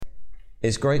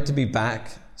It's great to be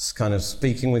back, kind of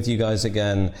speaking with you guys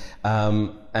again.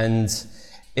 And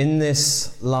in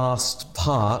this last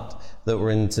part that we're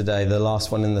in today, the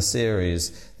last one in the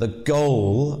series, the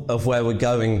goal of where we're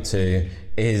going to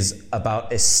is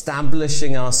about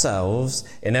establishing ourselves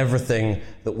in everything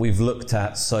that we've looked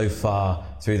at so far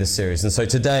through the series. And so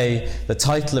today, the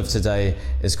title of today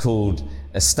is called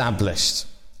Established.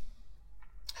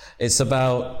 It's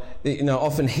about,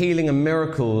 often healing and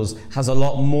miracles has a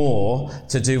lot more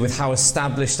to do with how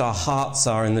established our hearts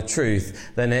are in the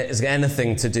truth than it is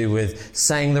anything to do with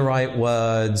saying the right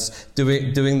words,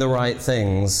 doing the right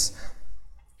things.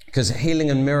 Because healing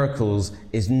and miracles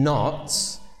is not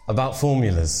about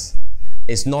formulas.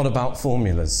 It's not about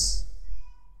formulas.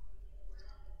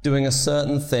 Doing a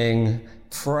certain thing,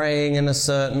 praying in a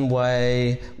certain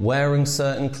way, wearing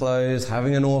certain clothes,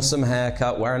 having an awesome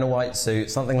haircut, wearing a white suit,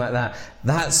 something like that.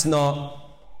 That's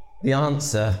not the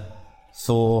answer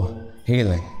for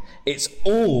healing. It's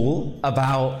all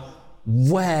about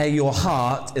where your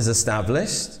heart is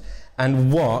established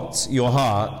and what your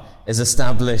heart is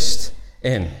established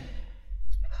in.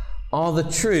 Are the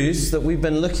truths that we've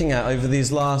been looking at over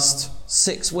these last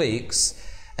 6 weeks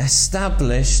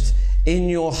established in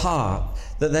your heart?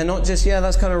 That they're not just,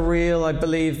 that's kind of real, I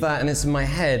believe that, and it's in my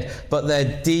head, but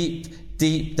they're deep,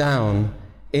 deep down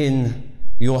in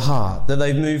your heart. That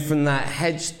they've moved from that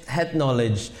head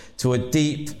knowledge to a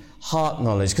deep heart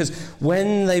knowledge. Because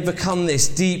when they become this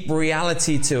deep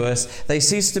reality to us, they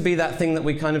cease to be that thing that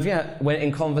we kind of, when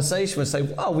in conversation we say,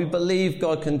 we believe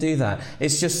God can do that.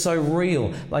 It's just so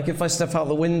real. Like if I step out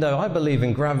the window, I believe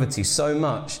in gravity so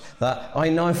much that I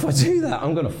know if I do that,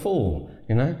 I'm going to fall.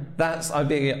 I'd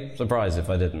be surprised if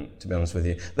I didn't, to be honest with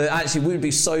you. But actually, we'd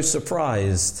be so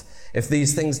surprised if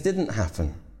these things didn't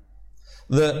happen.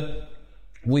 That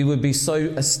we would be so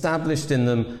established in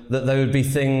them that they would be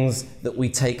things that we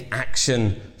take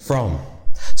action from.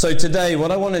 So today,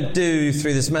 what I want to do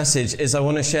through this message is I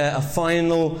want to share a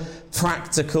final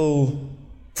practical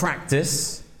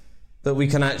practice that we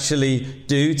can actually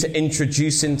do to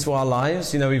introduce into our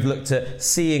lives. We've looked at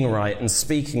seeing right and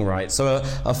speaking right. So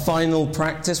a final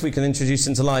practice we can introduce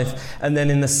into life. And then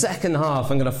in the second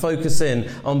half, I'm going to focus in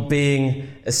on being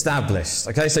established.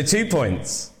 Okay, so 2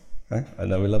 points. Okay? I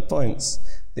know we love points.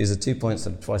 These are 2 points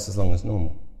that are twice as long as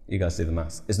normal. You guys do the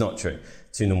maths. It's not true.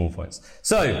 2 normal points.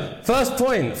 So, first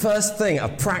point, first thing, a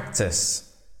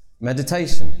practice.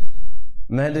 Meditation.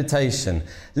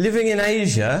 Living in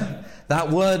Asia, that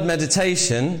word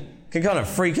meditation can kind of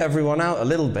freak everyone out a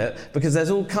little bit because there's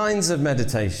all kinds of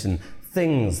meditation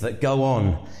things that go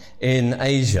on in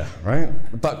Asia, right?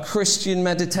 But Christian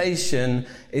meditation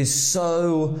is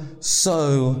so,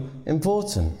 so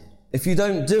important. If you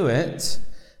don't do it,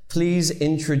 please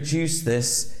introduce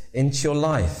this into your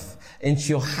life, into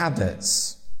your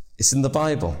habits. It's in the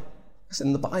Bible.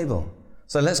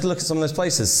 So let's look at some of those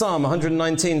places. Psalm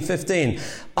 119:15.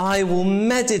 I will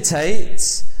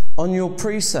meditate on your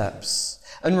precepts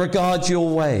and regard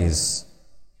your ways.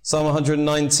 Psalm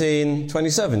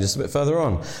 119:27, just a bit further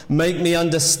on. Make me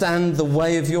understand the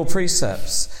way of your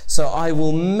precepts, so I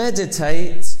will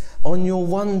meditate on your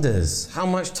wonders. How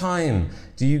much time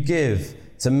do you give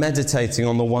to meditating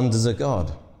on the wonders of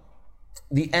God?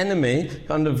 The enemy,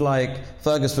 kind of like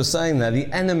Fergus was saying there, the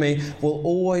enemy will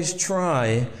always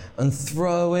try and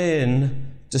throw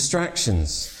in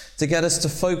distractions to get us to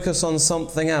focus on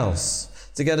something else,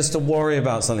 to get us to worry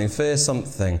about something, fear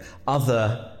something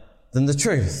other than the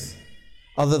truth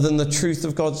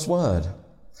of God's word.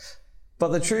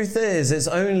 But the truth is, it's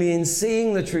only in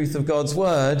seeing the truth of God's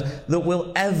word that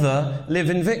we'll ever live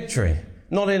in victory.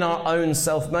 Not in our own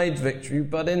self-made victory,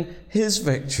 but in his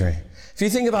victory. If you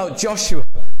think about Joshua,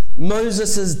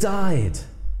 Moses has died,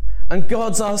 and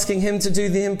God's asking him to do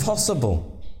the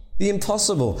impossible. The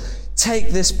impossible. Take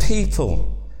this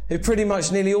people, who pretty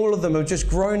much nearly all of them have just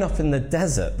grown up in the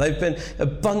desert. They've been a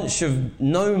bunch of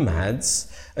nomads,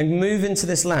 and move into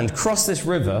this land, cross this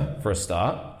river for a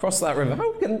start, cross that river. How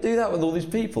are we going to do that with all these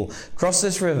people? Cross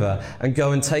this river and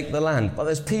go and take the land. But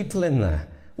there's people in there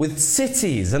with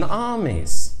cities and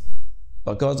armies.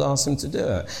 But God asked him to do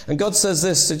it. And God says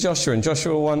this to Joshua in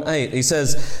Joshua 1:8. He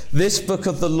says, this book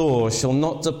of the law shall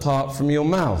not depart from your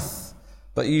mouth,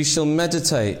 but you shall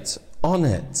meditate on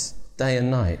it day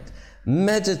and night.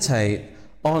 Meditate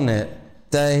on it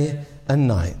day and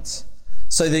night,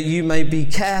 so that you may be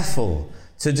careful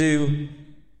to do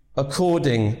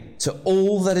according to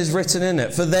all that is written in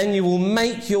it. For then you will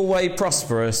make your way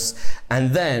prosperous,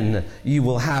 and then you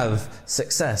will have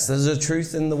success. There's a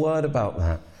truth in the word about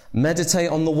that. Meditate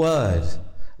on the word.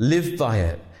 Live by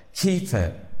it. Keep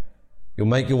it. You'll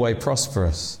make your way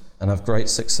prosperous and have great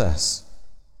success.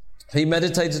 He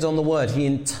meditated on the word. He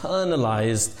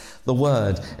internalized the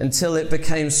word until it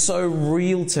became so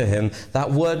real to him.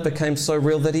 That word became so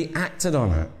real that he acted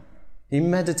on it. He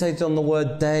meditated on the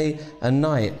word day and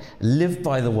night, lived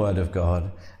by the word of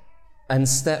God, and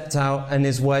stepped out, and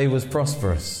his way was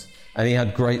prosperous, and he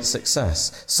had great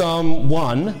success. Psalm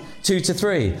 1,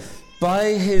 2-3.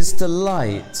 But his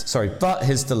delight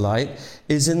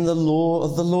is in the law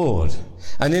of the Lord,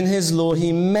 and in his law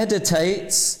he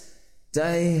meditates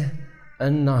day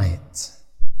and night.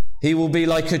 He will be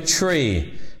like a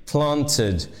tree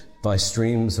planted by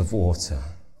streams of water,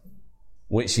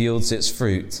 which yields its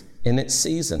fruit in its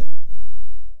season,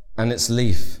 and its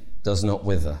leaf does not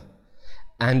wither.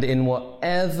 And in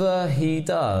whatever he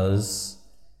does,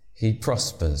 he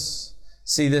prospers.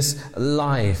 See, this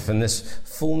life and this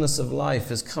fullness of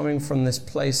life is coming from this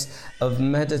place of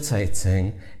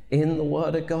meditating in the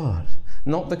Word of God.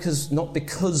 Not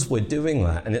because we're doing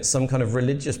that and it's some kind of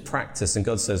religious practice and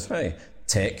God says, hey,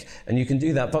 tick, and you can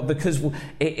do that, but because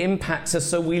it impacts us,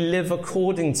 so we live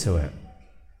according to it.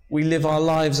 We live our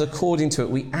lives according to it.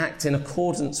 We act in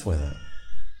accordance with it.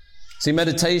 See,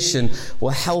 meditation will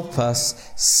help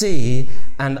us see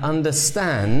and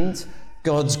understand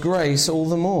God's grace all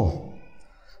the more.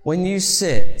 When you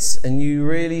sit and you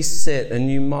really sit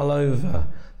and you mull over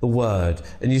the word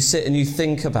and you sit and you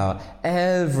think about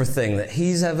everything that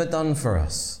he's ever done for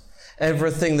us,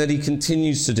 everything that he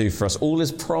continues to do for us, all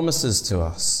his promises to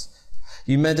us,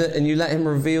 you meditate and you let him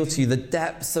reveal to you the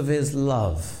depth of his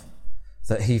love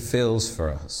that he feels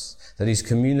for us, that he's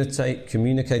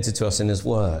communicated to us in his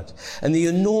word, and the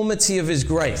enormity of his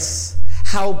grace,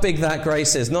 how big that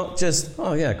grace is, not just,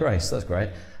 oh yeah, grace, that's great,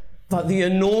 but the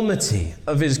enormity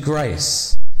of his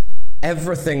grace.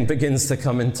 Everything begins to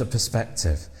come into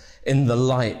perspective in the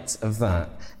light of that.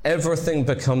 Everything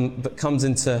comes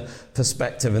into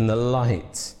perspective in the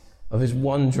light of his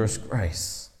wondrous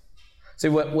grace. See,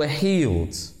 we're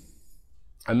healed,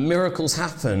 and miracles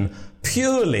happen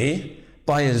purely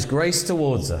by his grace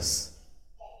towards us.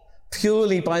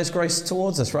 Purely by his grace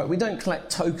towards us, right? We don't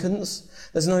collect tokens.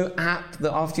 There's no app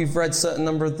that after you've read a certain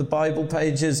number of the Bible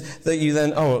pages that you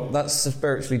then, oh, that's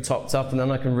spiritually topped up and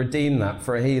then I can redeem that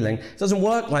for a healing. It doesn't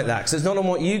work like that because it's not on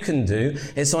what you can do.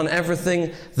 It's on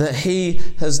everything that he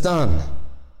has done.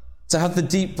 To have the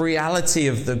deep reality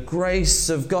of the grace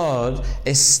of God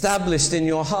established in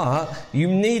your heart, you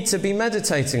need to be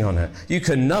meditating on it. You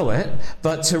can know it,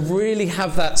 but to really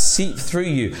have that seep through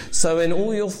you. So in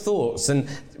all your thoughts, and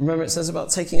remember it says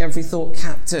about taking every thought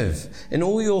captive. In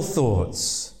all your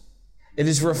thoughts, it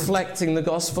is reflecting the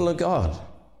gospel of God.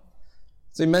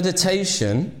 So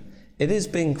meditation, it is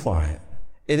being quiet.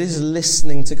 It is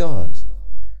listening to God.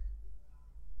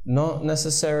 Not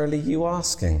necessarily you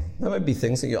asking. There might be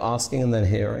things that you're asking and then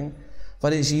hearing,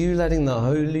 but it's you letting the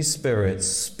Holy Spirit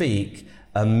speak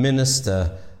and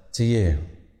minister to you.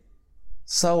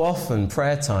 So often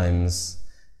prayer times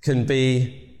can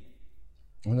be,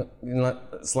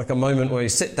 it's like a moment where you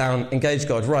sit down, engage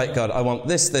God. Right, God, I want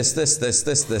this,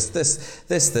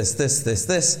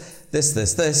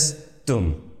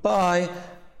 done. Bye.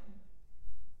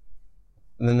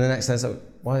 And then the next day, so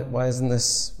why isn't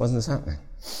this happening?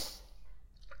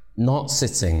 Not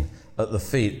sitting at the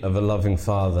feet of a loving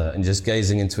Father and just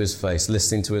gazing into his face,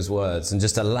 listening to his words, and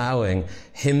just allowing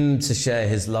him to share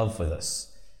his love with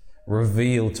us,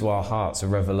 reveal to our hearts a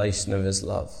revelation of his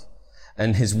love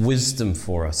and his wisdom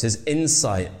for us, his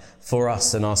insight for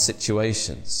us and our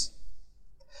situations.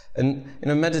 And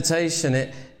meditation,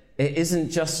 it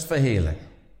isn't just for healing.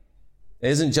 It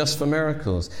isn't just for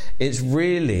miracles. It's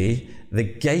really the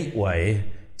gateway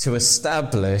to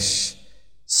establish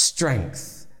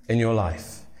strength in your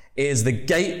life. It is the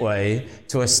gateway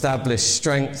to establish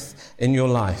strength in your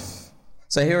life.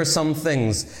 So here are some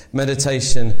things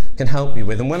meditation can help you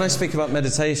with. And when I speak about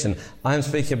meditation, I am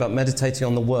speaking about meditating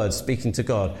on the word, speaking to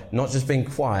God, not just being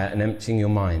quiet and emptying your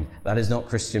mind. That is not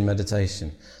Christian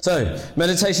meditation. So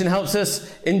meditation helps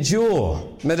us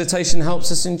endure. Meditation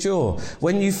helps us endure.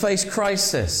 When you face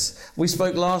crisis, we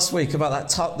spoke last week about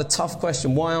the tough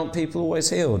question, why aren't people always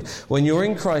healed? When you're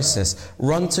in crisis,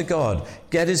 run to God,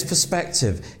 get his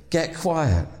perspective, get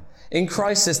quiet. In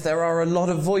crisis, there are a lot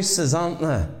of voices, aren't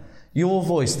there? Your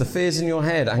voice, the fears in your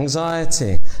head,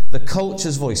 anxiety, the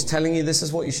culture's voice telling you this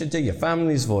is what you should do, your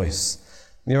family's voice,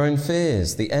 your own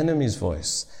fears, the enemy's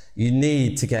voice. You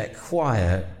need to get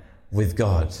quiet with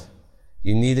God.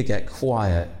 You need to get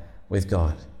quiet with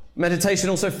God. Meditation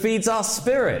also feeds our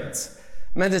spirit.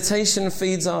 Meditation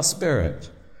feeds our spirit.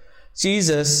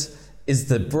 Jesus is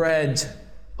the bread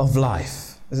of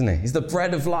life, isn't he? He's the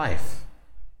bread of life.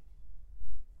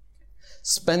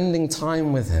 Spending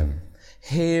time with him,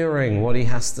 hearing what he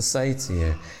has to say to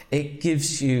you. It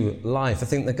gives you life. I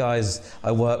think the guys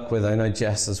I work with, I know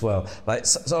Jess as well, like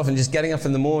so often just getting up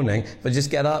in the morning, but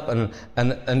just get up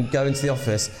and go into the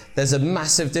office. There's a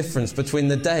massive difference between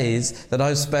the days that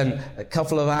I've spent a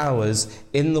couple of hours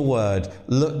in the Word,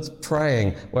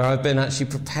 praying, where I've been actually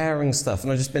preparing stuff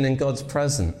and I've just been in God's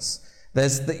presence.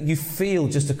 You feel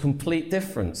just a complete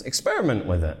difference. Experiment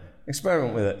with it.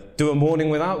 Experiment with it. Do a morning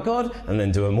without God and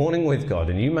then do a morning with God,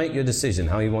 and you make your decision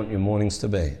how you want your mornings to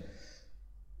be.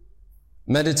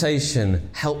 Meditation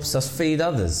helps us feed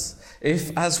others.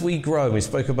 If as we grow, we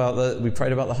prayed about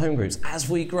the home groups, as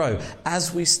we grow,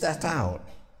 as we step out,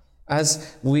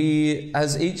 as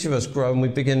each of us grow and we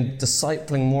begin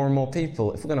discipling more and more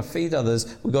people, if we're going to feed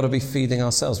others, we've got to be feeding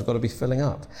ourselves. We've got to be filling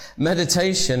up.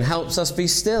 Meditation helps us be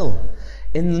still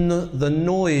in the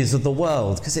noise of the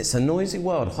world, because it's a noisy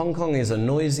world. Hong Kong is a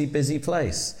noisy, busy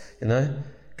place, you know.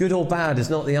 Good or bad is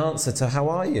not the answer to how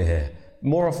are you here.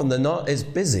 More often than not, it's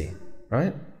busy,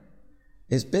 right?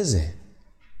 It's busy.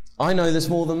 I know this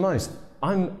more than most.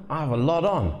 I have a lot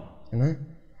on, you know.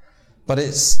 But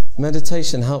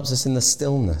meditation helps us in the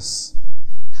stillness,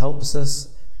 helps us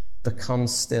become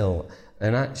still.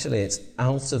 And actually, it's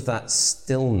out of that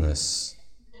stillness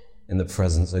in the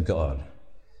presence of God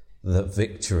that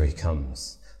victory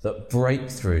comes, that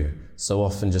breakthrough so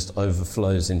often just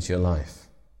overflows into your life.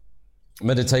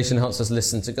 Meditation helps us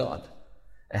listen to God.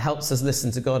 It helps us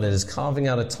listen to God. It is carving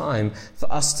out a time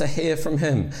for us to hear from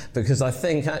him, because I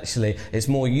think actually it's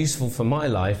more useful for my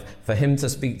life for him to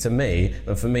speak to me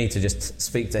than for me to just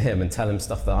speak to him and tell him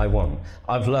stuff that I want.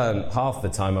 I've learned half the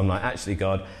time I'm like, actually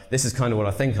God, this is kind of what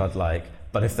I think I'd like,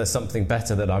 but if there's something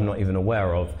better that I'm not even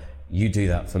aware of, you do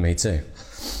that for me too.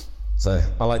 So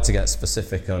I like to get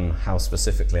specific on how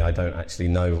specifically I don't actually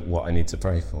know what I need to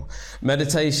pray for.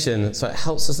 Meditation, so it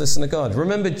helps us listen to God.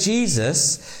 Remember,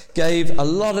 Jesus gave a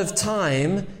lot of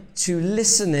time to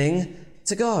listening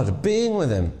to God, being with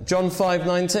him. John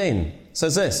 5:19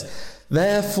 says this,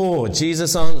 "Therefore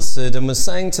Jesus answered and was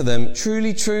saying to them,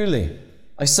 'Truly, truly,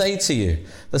 I say to you,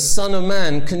 the Son of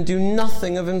Man can do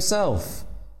nothing of himself,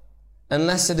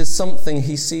 unless it is something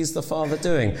he sees the Father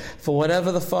doing. For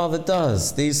whatever the Father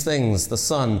does, these things the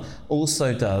Son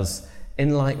also does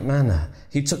in like manner.'"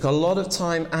 He took a lot of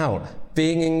time out,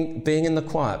 being in the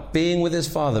quiet, being with his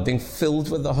Father, being filled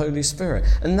with the Holy Spirit.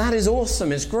 And that is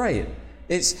awesome. It's great.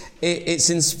 It's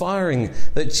inspiring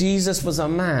that Jesus was a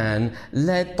man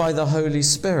led by the Holy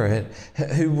Spirit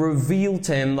who revealed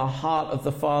to him the heart of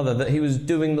the Father, that he was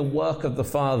doing the work of the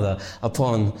Father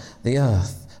upon the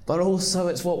earth. But also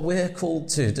it's what we're called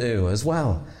to do as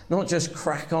well. Not just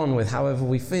crack on with however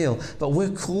we feel, but we're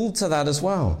called to that as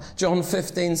well. John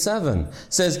 15:7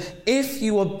 says, "If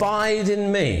you abide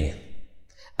in me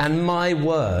and my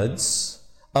words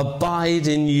abide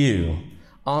in you,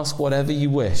 ask whatever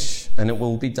you wish and it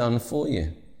will be done for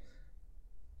you."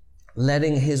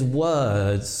 Letting his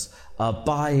words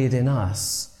abide in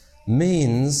us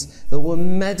means that we're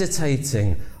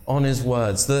meditating on his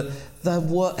words, that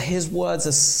his words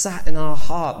are sat in our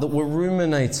heart, that we're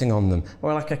ruminating on them.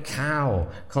 We're like a cow,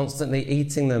 constantly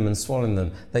eating them and swallowing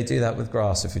them. They do that with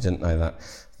grass, if you didn't know that.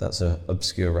 That's an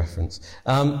obscure reference.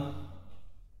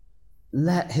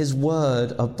 Let his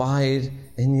word abide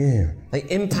in you. They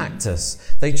impact us.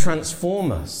 They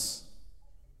transform us.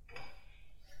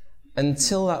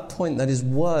 Until that point that his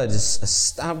word is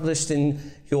established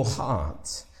in your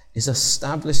heart, is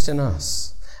established in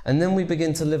us. And then we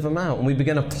begin to live them out, and we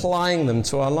begin applying them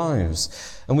to our lives.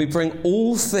 And we bring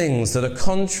all things that are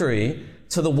contrary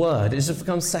to the word. It just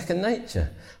becomes second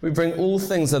nature. We bring all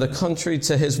things that are contrary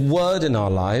to his word in our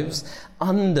lives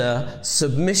under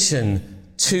submission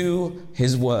to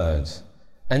his word.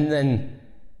 And then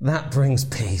that brings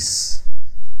peace.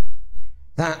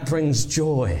 That brings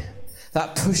joy.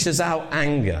 That pushes out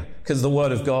anger, because the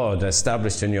word of God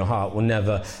established in your heart will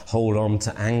never hold on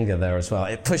to anger there as well.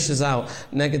 It pushes out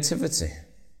negativity.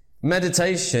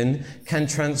 Meditation can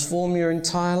transform your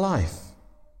entire life.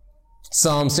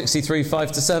 Psalm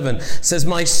 63:5-7 says,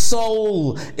 "My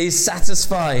soul is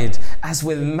satisfied as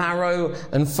with marrow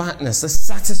and fatness." The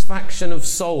satisfaction of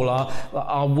soul,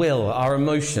 our will, our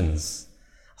emotions.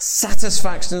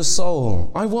 Satisfaction of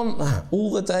soul. I want that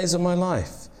all the days of my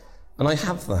life. And I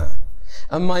have that.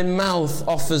 "And my mouth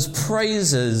offers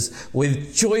praises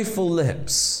with joyful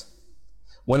lips.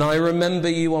 When I remember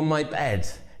you on my bed."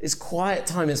 It's quiet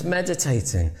time. It's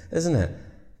meditating, isn't it?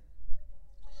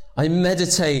 "I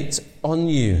meditate on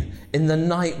you in the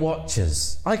night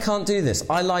watches." I can't do this.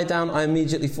 I lie down, I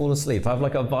immediately fall asleep. I have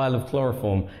like a vial of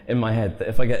chloroform in my head that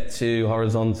if I get too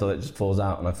horizontal, it just pours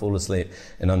out and I fall asleep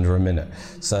in under a minute.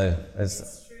 So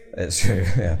It's true,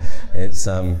 yeah. It's,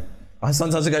 I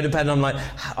sometimes go to bed and I'm like,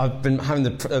 I've been having a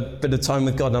bit of time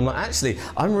with God, and I'm like, actually,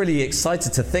 I'm really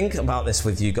excited to think about this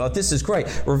with you, God. This is great.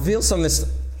 Reveal some of this,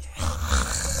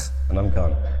 and I'm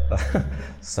gone.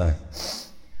 So,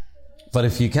 but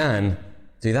if you can,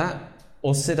 do that,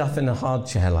 or sit up in a hard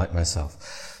chair like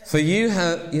myself. For you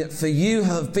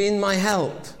have been my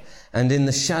help, and in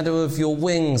the shadow of your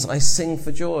wings I sing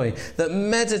for joy. That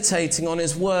meditating on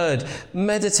his word,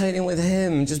 meditating with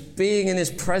him, just being in his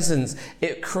presence,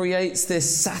 it creates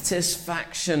this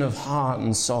satisfaction of heart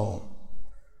and soul.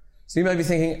 So you may be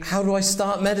thinking, how do I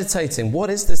start meditating? What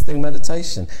is this thing,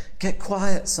 meditation? Get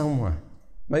quiet somewhere.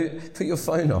 Maybe put your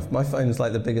phone off. My phone is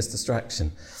like the biggest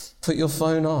distraction. Put your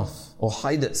phone off or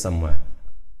hide it somewhere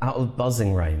out of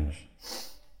buzzing range.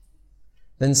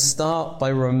 Then start by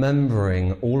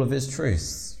remembering all of his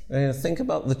truths. Think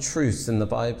about the truths in the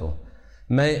Bible.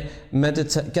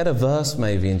 Meditate, get a verse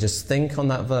maybe and just think on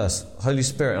that verse. Holy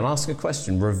Spirit, and ask a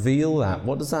question. Reveal that.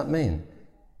 What does that mean?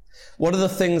 What are the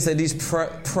things that he's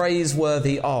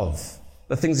praiseworthy of?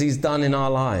 The things he's done in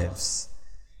our lives.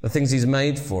 The things he's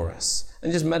made for us.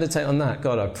 And just meditate on that.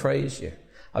 God, I praise you.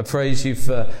 I praise you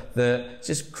for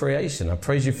just creation. I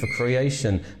praise you for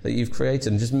creation that you've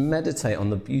created, and just meditate on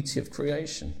the beauty of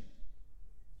creation.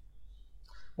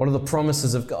 What are the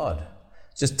promises of God?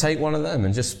 Just take one of them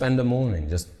and just spend a morning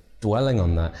just dwelling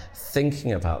on that,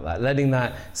 thinking about that, letting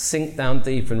that sink down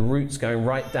deep and roots going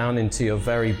right down into your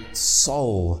very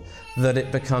soul, that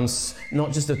it becomes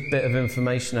not just a bit of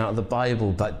information out of the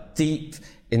Bible, but deep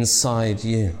inside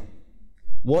you.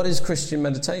 What is Christian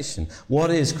meditation?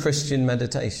 What is Christian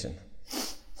meditation?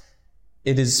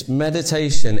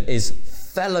 Meditation is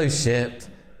fellowship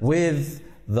with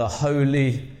the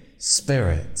Holy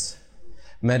Spirit.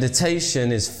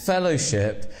 Meditation is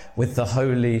fellowship with the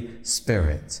Holy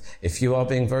Spirit. If you are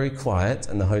being very quiet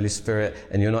and the Holy Spirit,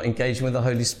 and you're not engaging with the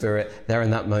Holy Spirit there in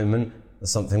that moment,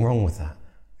 there's something wrong with that.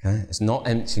 Okay? It's not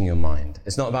emptying your mind.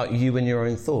 It's not about you and your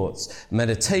own thoughts.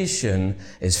 Meditation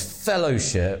is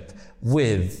fellowship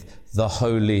with the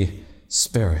Holy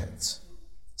Spirit.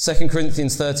 2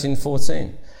 Corinthians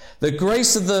 13:14. The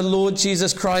grace of the Lord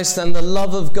Jesus Christ and the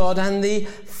love of God and the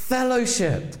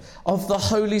fellowship of the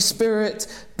Holy Spirit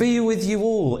be with you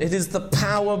all. It is the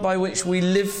power by which we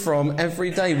live from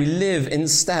every day. We live in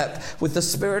step with the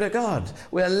Spirit of God.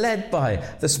 We are led by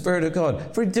the Spirit of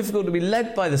God. Very difficult to be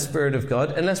led by the Spirit of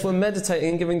God unless we're meditating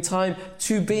and giving time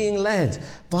to being led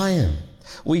by him.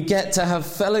 We get to have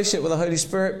fellowship with the Holy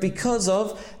Spirit because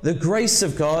of the grace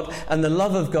of God and the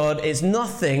love of God. It's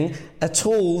nothing at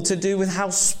all to do with how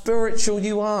spiritual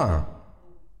you are.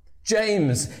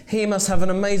 James, he must have an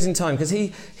amazing time because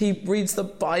he reads the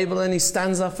Bible and he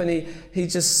stands up and he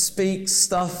just speaks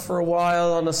stuff for a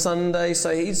while on a Sunday.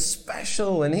 So he's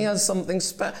special and he has something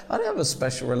special. I don't have a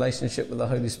special relationship with the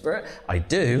Holy Spirit. I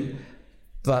do,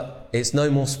 but it's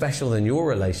no more special than your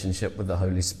relationship with the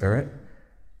Holy Spirit.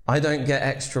 I don't get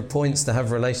extra points to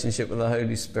have a relationship with the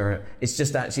Holy Spirit. It's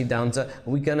just actually down to, are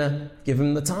we going to give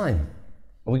him the time?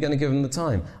 Are we going to give him the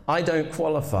time? I don't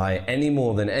qualify any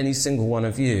more than any single one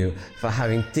of you for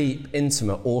having deep,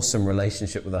 intimate, awesome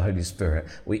relationship with the Holy Spirit.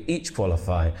 We each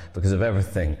qualify because of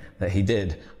everything that he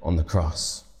did on the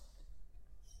cross.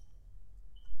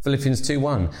 Philippians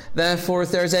 2:1. Therefore, if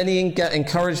there is any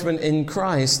encouragement in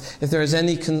Christ, if there is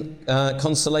any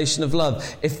consolation of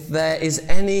love, if there is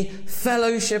any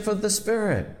fellowship of the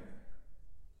Spirit,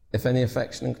 if any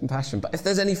affection and compassion, but if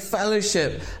there's any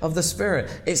fellowship of the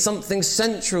Spirit, it's something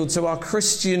central to our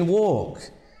Christian walk.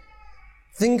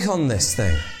 Think on this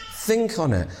thing. Think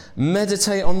on it.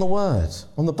 Meditate on the Word,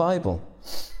 on the Bible.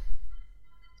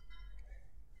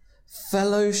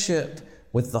 Fellowship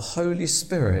with the Holy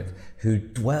Spirit who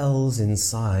dwells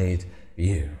inside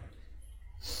you.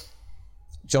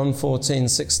 John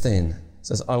 14:16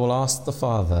 says, I will ask the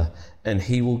Father, and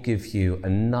he will give you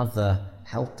another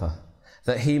helper,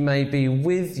 that he may be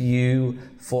with you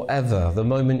forever. The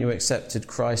moment you accepted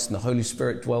Christ and the Holy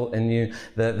Spirit dwelt in you,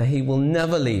 that he will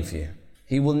never leave you.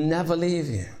 He will never leave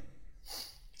you.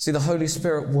 See, the Holy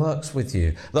Spirit works with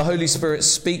you. The Holy Spirit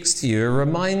speaks to you. It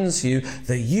reminds you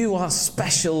that you are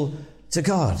special to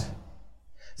God,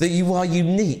 that you are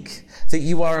unique, that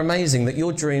you are amazing, that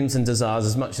your dreams and desires,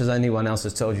 as much as anyone else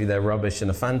has told you they're rubbish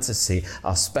and a fantasy,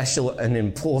 are special and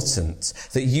important,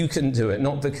 that you can do it,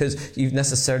 not because you've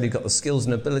necessarily got the skills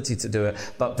and ability to do it,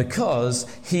 but because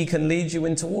he can lead you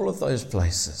into all of those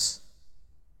places.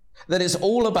 That it's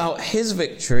all about his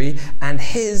victory and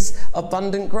his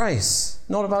abundant grace,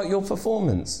 not about your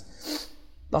performance.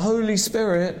 The Holy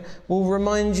Spirit will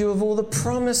remind you of all the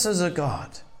promises of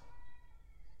God.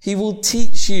 He will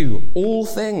teach you all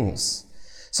things.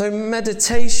 So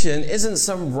meditation isn't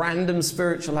some random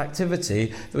spiritual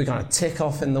activity that we kind of tick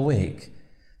off in the week,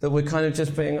 that we're kind of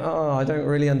just being, I don't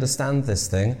really understand this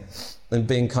thing, and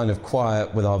being kind of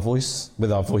quiet with our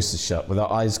voices shut, with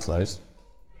our eyes closed.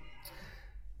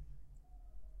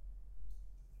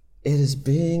 It is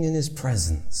being in his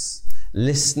presence,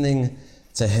 listening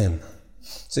to him.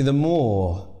 See, the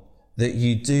more that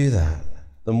you do that,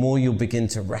 the more you'll begin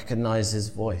to recognize his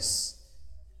voice.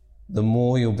 The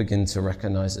more you'll begin to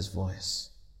recognize his voice.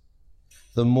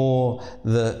 The more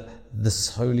that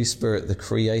the Holy Spirit, the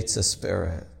Creator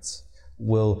Spirit,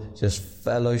 will just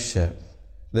fellowship.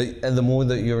 And the more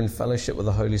that you're in fellowship with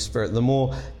the Holy Spirit, the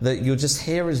more that you'll just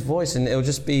hear his voice, and you'll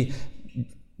just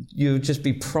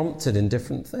be prompted in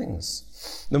different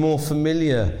things. The more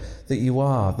familiar that you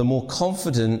are, the more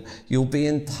confident you'll be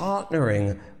in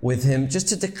partnering with him just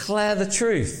to declare the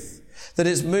truth. That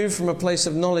it's moved from a place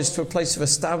of knowledge to a place of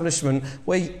establishment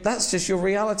where that's just your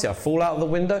reality. I fall out of the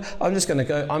window. I'm just going to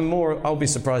go. I'll be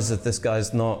surprised if this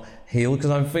guy's not healed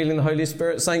because I'm feeling the Holy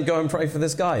Spirit saying, go and pray for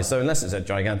this guy. So unless it's a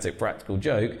gigantic practical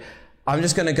joke, I'm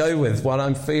just going to go with what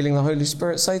I'm feeling the Holy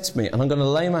Spirit say to me. And I'm going to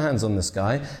lay my hands on this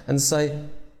guy and say,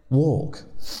 walk.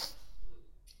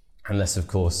 Unless, of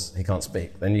course, he can't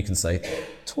speak. Then you can say,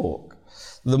 talk.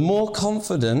 The more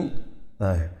confident,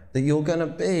 though, that you're going to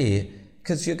be,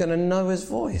 because you're going to know his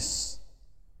voice.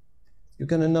 You're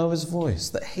going to know his voice,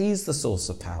 that he's the source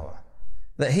of power,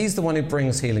 that he's the one who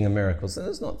brings healing and miracles. And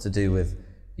it's not to do with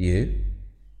you.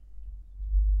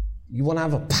 You want to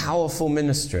have a powerful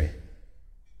ministry.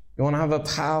 You want to have a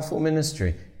powerful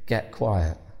ministry. Get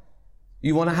quiet.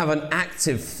 You want to have an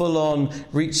active, full-on,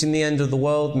 reaching the end of the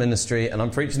world ministry, and I'm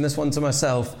preaching this one to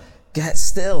myself, get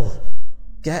still.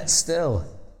 Get still.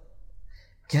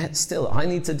 Get still. I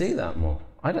need to do that more.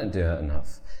 I don't do it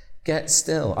enough. Get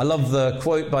still. I love the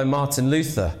quote by Martin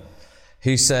Luther,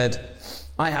 who said,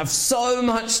 I have so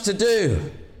much to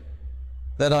do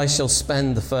that I shall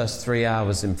spend the first 3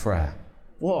 hours in prayer.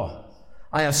 What?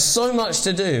 I have so much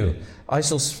to do, I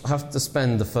shall have to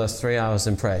spend the first 3 hours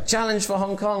in prayer. Challenge for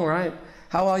Hong Kong, right?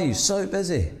 How are you? So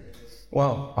busy.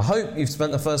 Well, I hope you've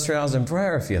spent the first 3 hours in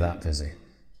prayer if you're that busy.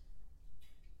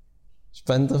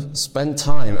 Spend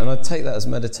time, and I take that as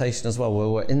meditation as well, where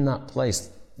we're in that place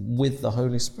with the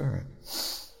Holy Spirit.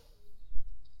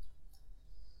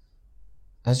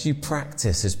 As you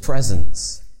practice his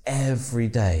presence every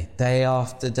day, day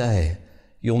after day,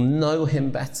 you'll know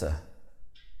him better.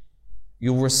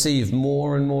 You'll receive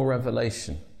more and more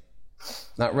revelation.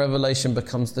 That revelation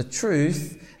becomes the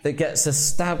truth that gets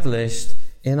established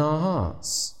in our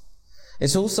hearts.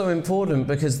 It's also important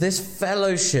because this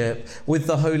fellowship with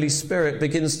the Holy Spirit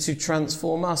begins to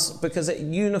transform us because it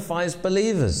unifies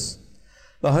believers.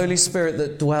 The Holy Spirit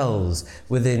that dwells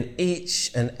within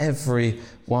each and every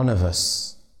one of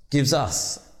us gives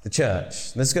us, the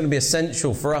church. This is going to be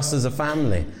essential for us as a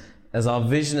family, as our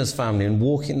vision as family, and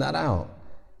walking that out.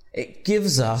 It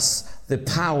gives us the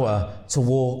power to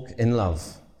walk in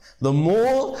love. The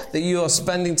more that you are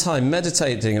spending time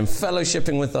meditating and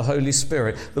fellowshipping with the Holy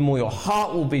Spirit, the more your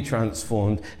heart will be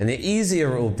transformed, and the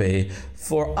easier it will be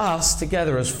for us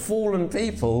together as fallen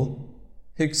people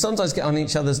who sometimes get on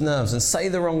each other's nerves and say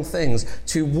the wrong things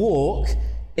to walk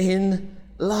in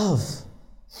love.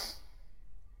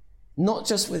 Not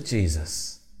just with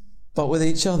Jesus, but with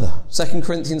each other. 2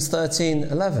 Corinthians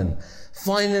 13:11.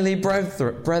 Finally,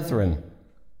 brethren,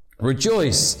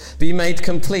 rejoice, be made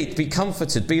complete, be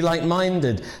comforted, be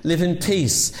like-minded, live in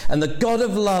peace, and the God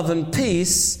of love and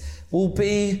peace will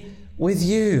be with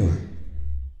you.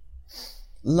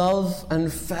 Love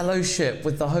and fellowship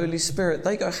with the Holy Spirit,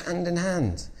 they go hand in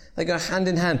hand. They go hand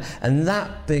in hand, and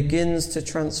that begins to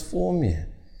transform you.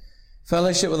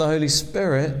 Fellowship with the Holy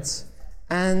Spirit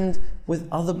and with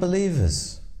other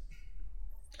believers.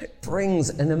 It brings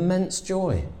an immense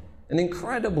joy, an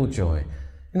incredible joy.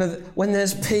 You know, when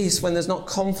there's peace, when there's not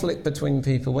conflict between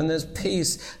people, when there's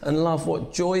peace and love,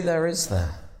 what joy there is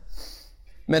there.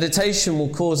 Meditation will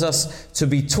cause us to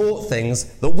be taught things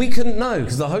that we couldn't know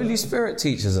because the Holy Spirit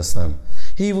teaches us them.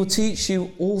 He will teach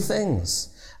you all things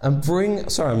and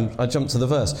I jumped to the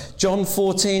verse. John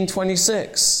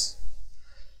 14:26.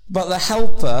 But the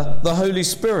Helper, the Holy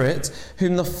Spirit,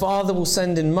 whom the Father will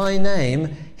send in my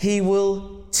name, he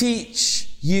will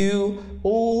teach you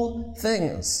all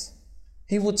things.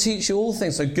 He will teach you all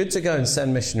things. So good to go and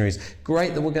send missionaries.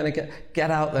 Great that we're going to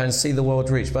get out there and see the world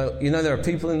reach. But you know, there are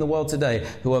people in the world today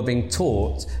who are being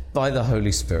taught by the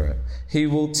Holy Spirit. He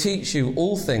will teach you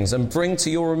all things and bring to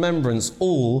your remembrance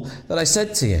all that I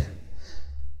said to you.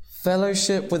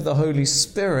 Fellowship with the Holy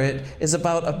Spirit is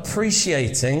about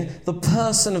appreciating the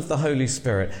person of the Holy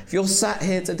Spirit. If you're sat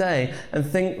here today and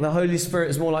think the Holy Spirit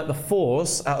is more like the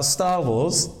Force out of Star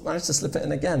Wars, managed to slip it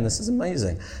in again, this is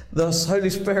amazing. The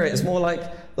Holy Spirit is more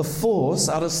like the Force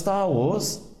out of Star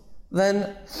Wars,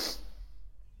 then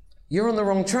you're on the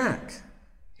wrong track.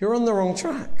 You're on the wrong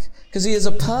track, because he is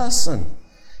a person.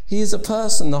 He is a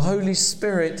person. The Holy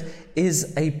Spirit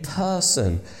is a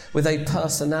person with a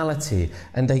personality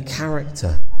and a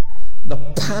character. The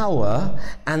power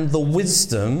and the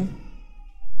wisdom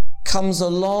comes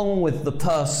along with the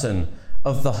person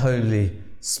of the Holy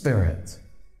Spirit.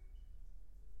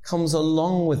 Comes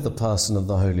along with the person of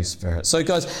the Holy Spirit. So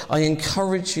guys, I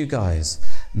encourage you guys,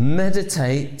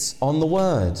 meditate on the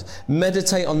Word.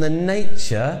 Meditate on the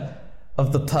nature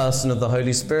of the person of the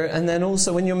Holy Spirit, and then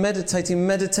also when you're meditating,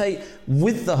 meditate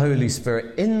with the Holy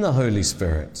Spirit, in the Holy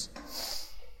Spirit.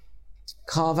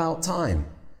 Carve out time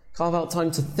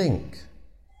to think,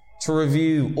 to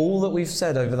review all that we've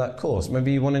said over that course.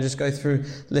 Maybe you want to just go through,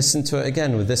 listen to it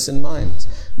again with this in mind.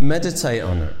 Meditate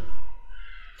on it.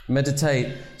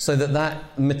 Meditate so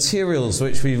that materials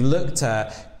which we've looked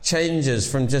at changes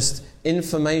from just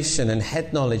information and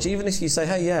head knowledge, even if you say,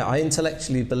 hey, yeah, I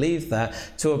intellectually believe that,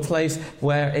 to a place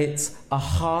where it's a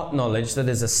heart knowledge that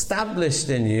is established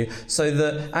in you, so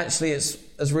that actually it's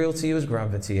as real to you as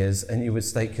gravity is, and you would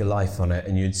stake your life on it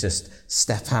and you'd just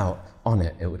step out on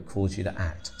it. It would cause you to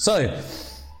act. So,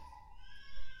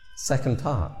 second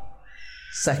part,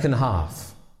 second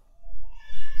half.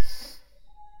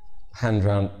 Hand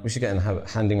round, we should get in the habit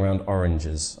of handing round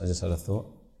oranges. I just had a thought.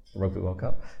 Rugby World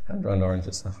Cup, hand round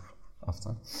oranges half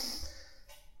time.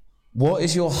 What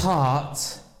is your heart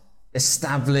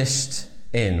established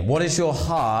in? What is your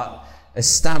heart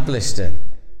established in?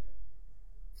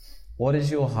 What is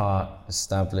your heart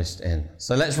established in?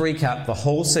 So let's recap the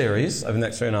whole series over the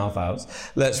next 3.5 hours.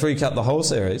 Let's recap the whole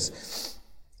series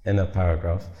in a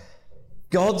paragraph.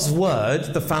 God's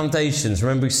word, the foundations.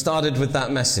 Remember, we started with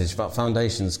that message about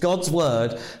foundations. God's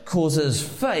word causes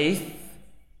faith.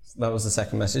 That was the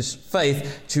second message.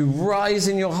 Faith to rise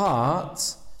in your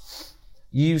heart.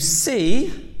 You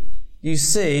see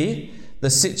the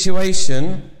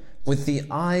situation with the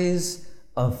eyes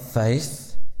of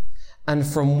faith, and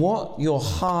from what your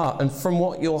heart's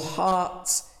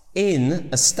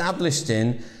established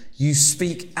in, you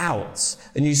speak out,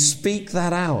 and you speak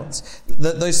that out.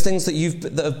 That those things that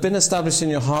have been established in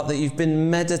your heart, that you've been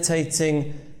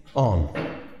meditating on.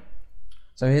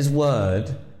 So his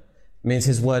word means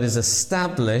his word is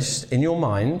established in your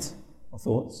mind, or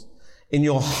thoughts, in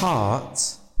your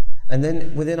heart, and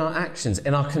then within our actions,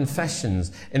 in our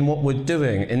confessions, in what we're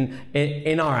doing,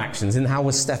 in our actions, in how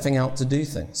we're stepping out to do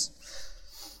things.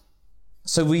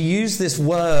 So we use this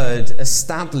word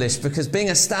established because being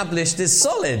established is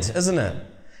solid, isn't it?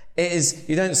 It is.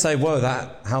 You don't say, whoa,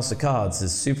 that house of cards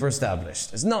is super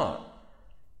established. It's not.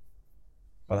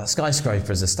 Well, that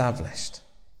skyscraper is established.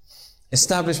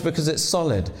 Established because it's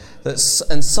solid.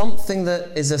 And something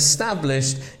that is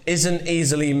established isn't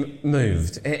easily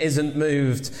moved. It isn't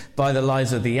moved by the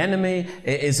lies of the enemy.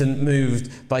 It isn't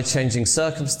moved by changing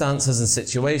circumstances and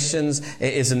situations.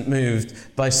 It isn't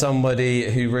moved by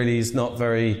somebody who really is not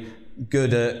very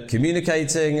good at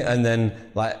communicating and then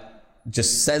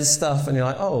just says stuff and you're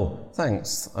like, oh,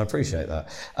 thanks, I appreciate that.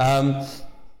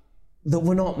 That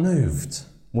we're not moved.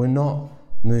 We're not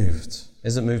moved.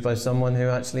 Isn't moved by someone who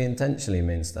actually intentionally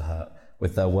means to hurt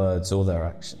with their words or their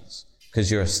actions,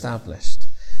 because you're established.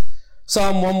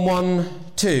 Psalm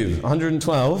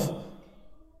 112,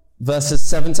 verses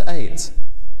 7 to 8.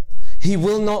 He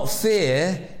will not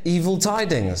fear evil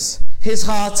tidings. His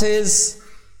heart is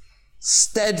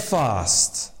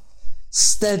steadfast,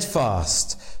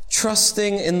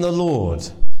 trusting in the Lord.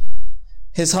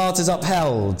 His heart is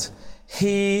upheld.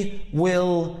 He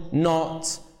will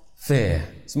not fear.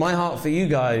 It's my heart for you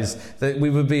guys that we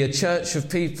would be a church of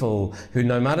people who,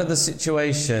 no matter the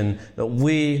situation, that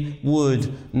we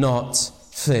would not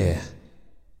fear.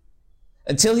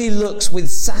 Until he looks with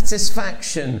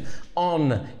satisfaction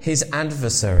on his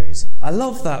adversaries. I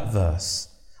love that verse.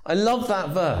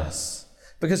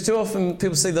 Because too often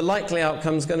people say the likely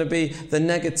outcome is going to be the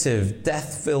negative,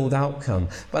 death-filled outcome.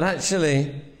 But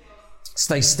actually,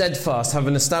 stay steadfast, have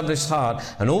an established heart,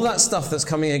 and all that stuff that's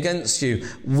coming against you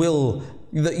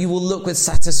that you will look with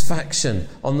satisfaction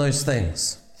on those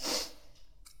things.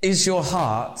 Is your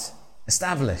heart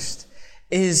established?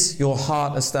 Is your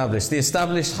heart established? The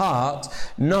established heart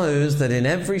knows that in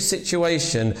every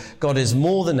situation, God is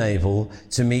more than able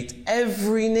to meet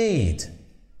every need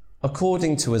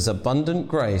according to his abundant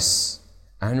grace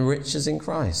and riches in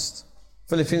Christ.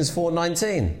 Philippians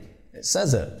 4:19, it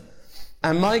says it.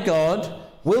 And my God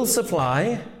will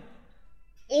supply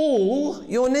all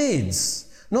your needs.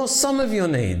 Not some of your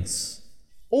needs.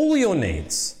 All your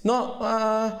needs. Not,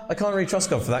 I can't really trust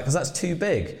God for that because that's too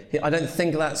big. I don't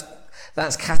think that's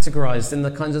categorized in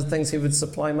the kinds of things he would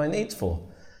supply my needs for.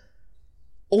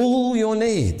 All your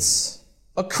needs.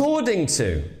 According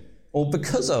to, or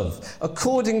because of,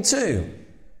 according to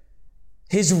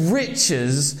his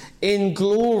riches in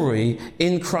glory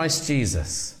in Christ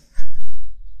Jesus.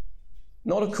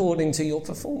 Not according to your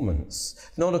performance.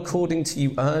 Not according to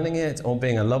you earning it or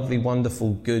being a lovely,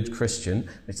 wonderful, good Christian,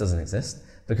 which doesn't exist,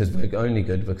 because we're only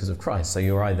good because of Christ. So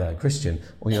you're either a Christian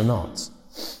or you're not.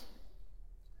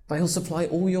 But he'll supply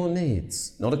all your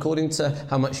needs, not according to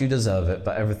how much you deserve it,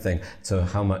 but everything to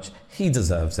how much he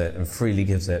deserves it and freely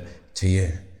gives it to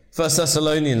you. 1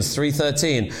 Thessalonians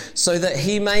 3:13, so that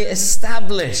he may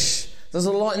establish. There's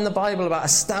a lot in the Bible about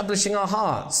establishing our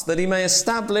hearts, that he may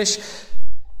establish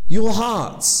your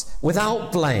hearts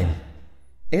without blame,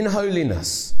 in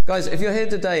holiness. Guys, if you're here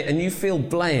today and you feel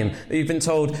blame, that you've been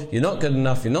told you're not good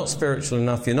enough, you're not spiritual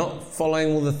enough, you're not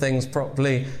following all the things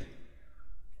properly,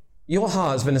 your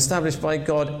heart has been established by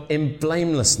God in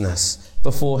blamelessness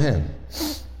before him.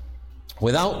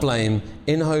 Without blame,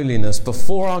 in holiness,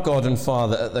 before our God and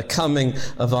Father at the coming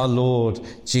of our Lord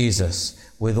Jesus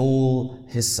with all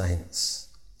his saints.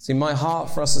 See, my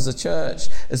heart for us as a church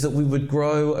is that we would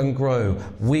grow and grow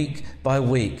week by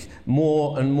week,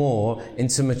 more and more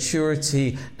into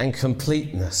maturity and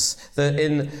completeness. That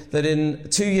in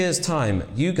 2 years' time,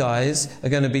 you guys are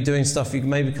going to be doing stuff you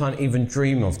maybe can't even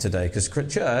dream of today. Because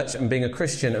church and being a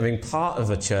Christian and being part of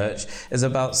a church is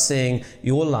about seeing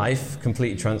your life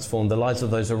completely transformed, the lives of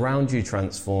those around you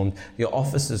transformed, your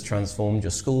offices transformed,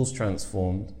 your schools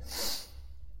transformed.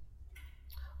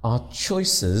 Our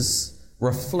choices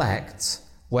reflect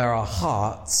where our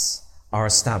hearts are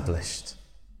established.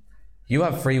 You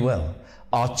have free will.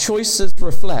 Our choices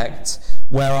reflect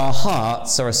where our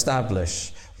hearts are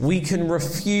established. We can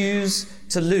refuse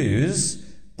to lose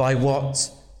by what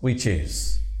we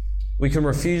choose. We can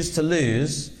refuse to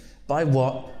lose by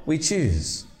what we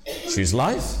choose. Choose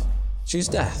life, choose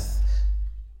death.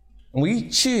 And we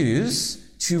choose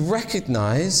to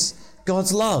recognize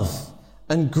God's love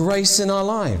and grace in our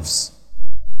lives.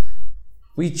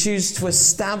 We choose to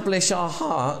establish our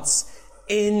hearts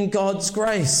in God's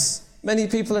grace. Many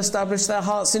people establish their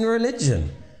hearts in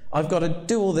religion. I've got to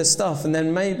do all this stuff and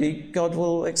then maybe God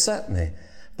will accept me.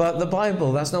 But the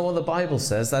Bible, that's not what the Bible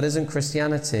says. That isn't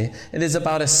Christianity. It is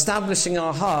about establishing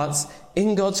our hearts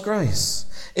in God's grace.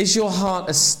 Is your heart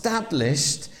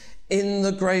established in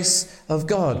the grace of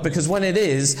God? Because when it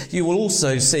is, you will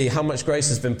also see how much grace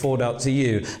has been poured out to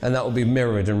you, and that will be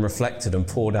mirrored and reflected and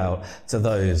poured out to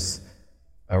those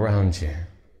around you.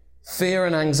 Fear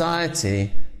and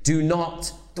anxiety do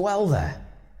not dwell there.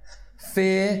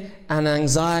 Fear and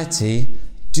anxiety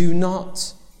do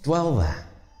not dwell there.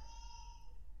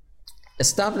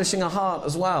 Establishing a heart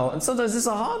as well. And sometimes it's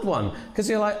a hard one because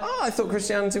you're like, I thought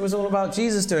Christianity was all about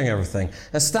Jesus doing everything.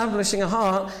 Establishing a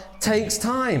heart takes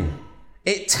time.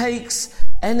 It takes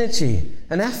energy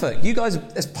and effort. You guys,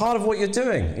 it's part of what you're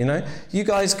doing, you know. You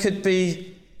guys could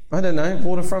be, I don't know,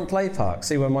 waterfront play park.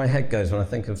 See where my head goes when I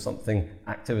think of something,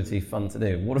 activity, fun to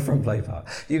do. Waterfront play park.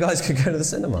 You guys could go to the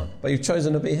cinema, but you've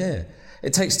chosen to be here.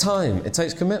 It takes time. It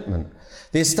takes commitment.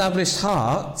 The established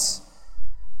heart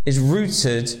is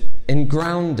rooted and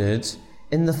grounded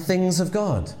in the things of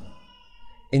God.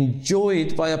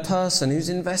 Enjoyed by a person who's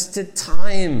invested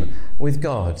time with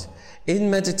God, in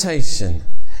meditation,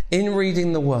 in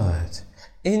reading the Word,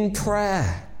 in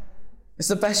prayer. It's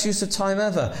the best use of time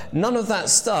ever. None of that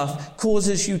stuff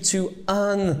causes you to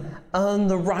earn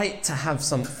the right to have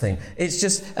something. It's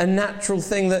just a natural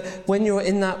thing that when you're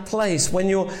in that place, when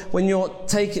you're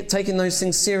taking those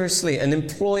things seriously and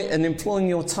employing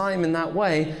your time in that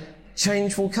way,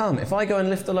 change will come. If I go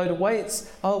and lift a load of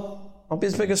weights, I'll be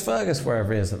as big as Fergus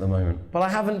wherever he is at the moment. But I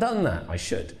haven't done that. I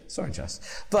should. Sorry,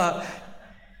 Jess. But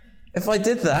if I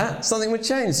did that, something would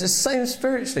change. It's the same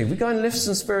spiritually. We go and lift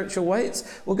some spiritual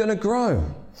weights, we're going to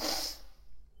grow.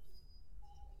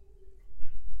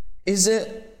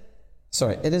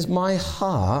 It is my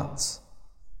heart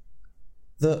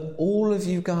that all of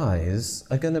you guys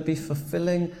are going to be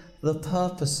fulfilling the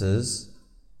purposes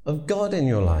of God in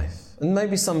your life. And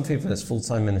maybe some people it's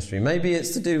full-time ministry. Maybe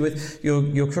it's to do with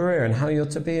your career and how you're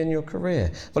to be in your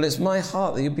career. But it's my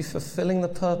heart that you'll be fulfilling the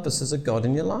purposes of God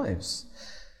in your lives.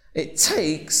 It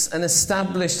takes an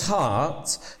established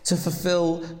heart to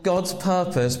fulfill God's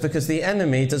purpose, because the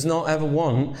enemy does not ever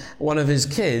want one of his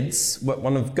kids,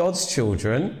 one of God's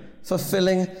children,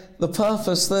 fulfilling the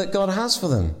purpose that God has for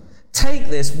them. Take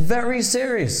this very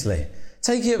seriously.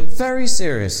 Take it very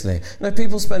seriously.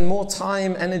 People spend more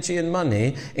time, energy, and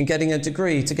money in getting a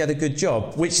degree to get a good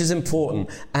job, which is important,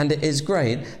 and it is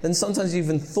great, than sometimes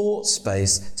even thought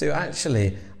space to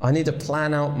actually, I need to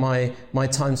plan out my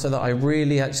time so that I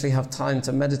really actually have time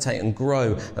to meditate and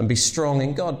grow and be strong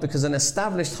in God, because an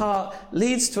established heart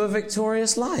leads to a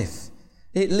victorious life.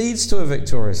 It leads to a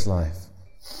victorious life.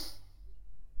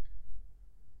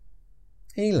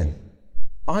 Healing.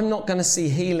 I'm not going to see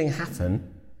healing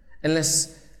happen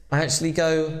unless I actually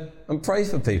go and pray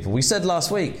for people. We said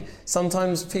last week,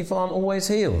 sometimes people aren't always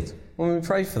healed when we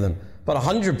pray for them. But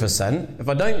 100%, if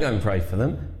I don't go and pray for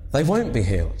them, they won't be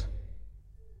healed.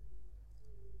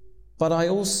 But I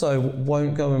also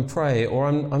won't go and pray, or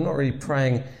I'm not really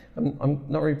praying. I'm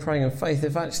not really praying in faith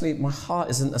if actually my heart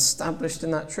isn't established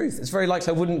in that truth. It's very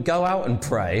likely I wouldn't go out and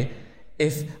pray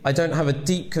if I don't have a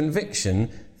deep conviction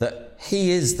that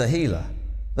He is the healer,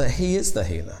 that He is the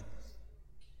healer.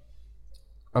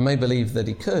 I may believe that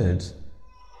He could,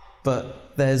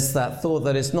 but there's that thought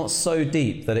that it's not so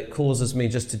deep that it causes me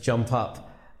just to jump up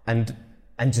and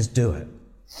just do it.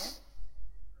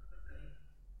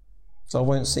 So I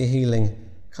won't see healing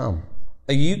come.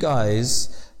 Are you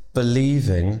guys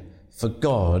believing for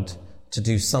God to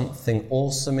do something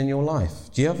awesome in your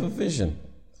life? Do you have a vision?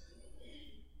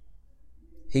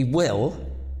 He will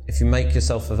if you make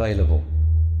yourself available.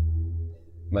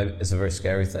 Maybe it's a very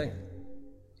scary thing.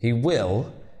 He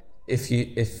will if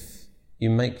you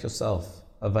make yourself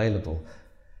available.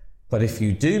 But if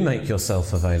you do make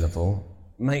yourself available,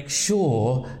 make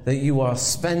sure that you are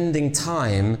spending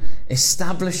time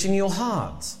establishing your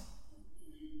heart.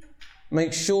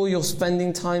 Make sure you're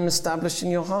spending time establishing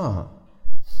your heart.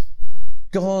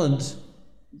 God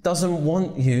doesn't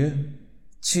want you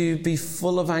to be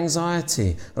full of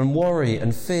anxiety and worry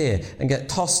and fear and get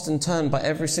tossed and turned by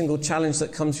every single challenge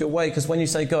that comes your way. Because when you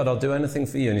say, God, I'll do anything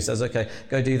for you, and He says, okay,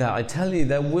 go do that, I tell you,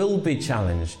 there will be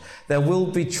challenge. There will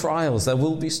be trials. There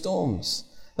will be storms.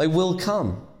 They will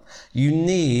come. You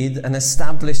need an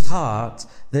established heart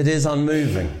that is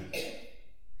unmoving.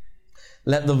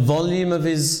 Let the volume of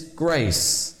His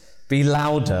grace be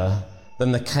louder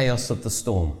than the chaos of the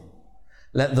storm.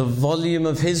 Let the volume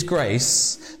of His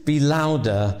grace be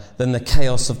louder than the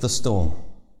chaos of the storm.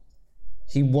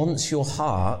 He wants your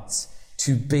heart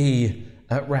to be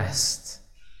at rest.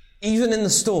 Even in the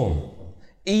storm,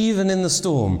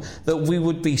 that we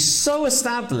would be so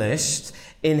established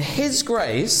in His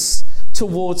grace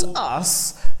towards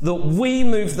us that we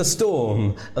move the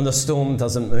storm and the storm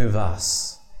doesn't move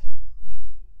us.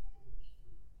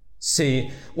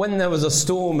 See, when there was a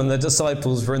storm and the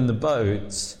disciples were in the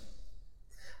boat,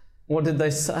 what did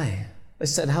they say? They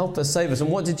said, help us, save us.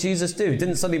 And what did Jesus do? He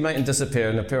didn't suddenly make him disappear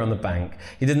and appear on the bank.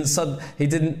 He didn't say,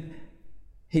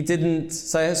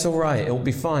 it's all right, it'll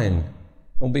be fine.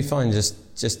 It'll be fine,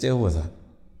 just deal with it.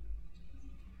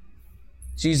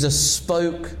 Jesus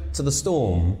spoke to the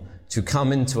storm to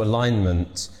come into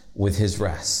alignment with His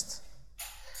rest.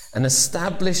 An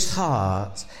established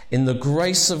heart in the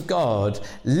grace of God,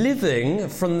 living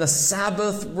from the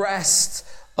Sabbath rest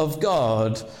of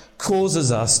God,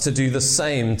 causes us to do the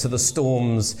same to the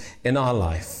storms in our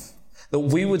life. That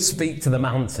we would speak to the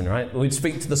mountain, right? We'd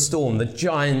speak to the storm, the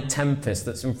giant tempest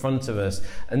that's in front of us,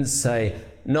 and say,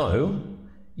 no,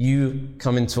 you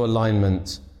come into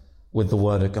alignment with the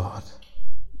Word of God.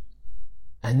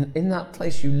 And in that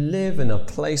place, you live in a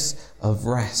place of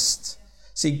rest.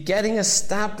 See, getting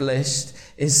established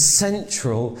is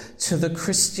central to the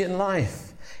Christian life.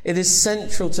 It is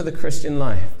central to the Christian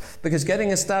life because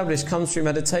getting established comes through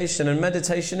meditation, and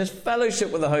meditation is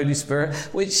fellowship with the Holy Spirit,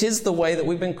 which is the way that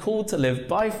we've been called to live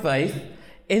by faith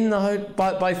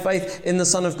by faith in the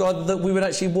Son of God, that we would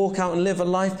actually walk out and live a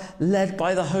life led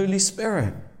by the Holy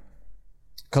Spirit.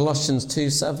 Colossians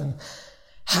 2:7.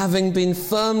 Having been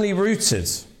firmly rooted,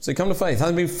 so come to faith,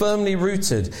 having been firmly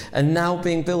rooted and now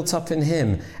being built up in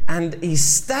Him and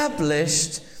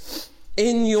established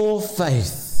in your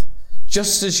faith,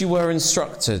 just as you were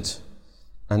instructed,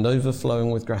 and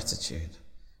overflowing with gratitude.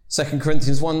 2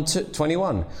 Corinthians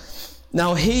 1:21.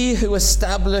 Now He who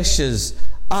establishes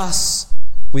us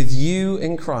with you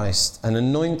in Christ and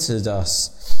anointed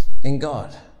us in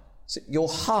God. So your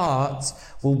heart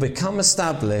will become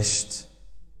established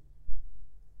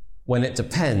when it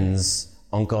depends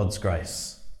on God's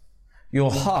grace.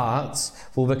 Your heart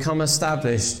will become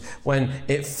established when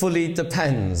it fully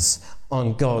depends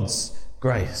on God's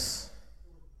grace.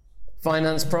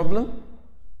 Finance problem?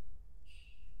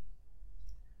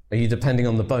 Are you depending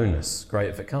on the bonus? Great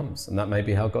if it comes, and that may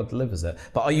be how God delivers it.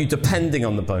 But are you depending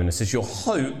on the bonus? Is your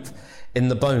hope in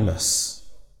the bonus?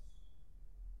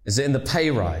 Is it in the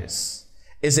pay rise?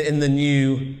 Is it in the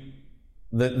new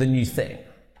the new thing.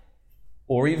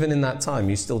 Or even in that time,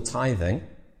 you're still tithing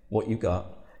what you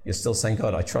got. You're still saying,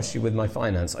 God, I trust you with my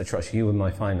finance. I trust you with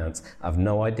my finance. I have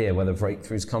no idea where the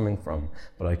breakthrough's coming from,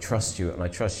 but I trust you and I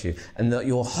trust you. And that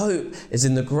your hope is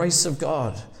in the grace of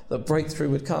God, that breakthrough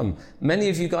would come. Many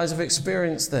of you guys have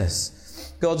experienced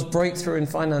this. God's breakthrough in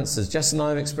finances. Jess and I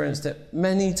have experienced it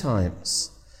many times.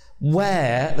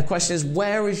 The question is,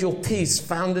 where is your peace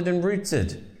founded and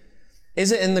rooted?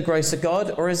 Is it in the grace of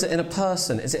God, or is it in a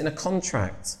person? Is it in a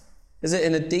contract? Is it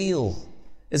in a deal?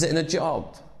 Is it in a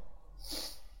job?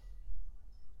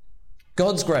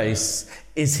 God's grace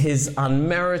is his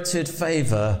unmerited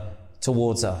favor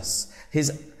towards us.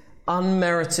 His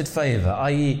unmerited favor,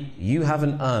 i.e., you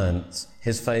haven't earned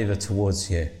his favor towards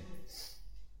you.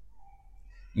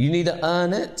 You need to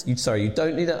earn it. You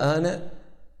don't need to earn it.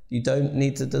 You don't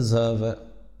need to deserve it.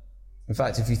 In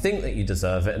fact, if you think that you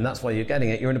deserve it and that's why you're getting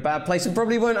it, you're in a bad place and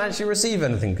probably won't actually receive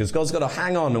anything, because God's got to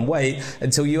hang on and wait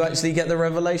until you actually get the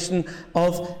revelation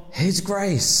of his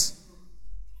grace.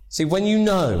 See, when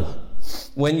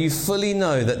you fully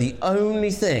know that the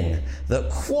only thing that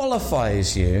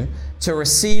qualifies you to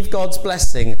receive God's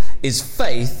blessing is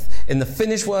faith in the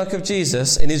finished work of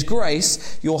Jesus, in his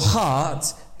grace, your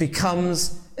heart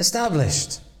becomes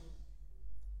established.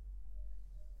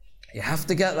 You have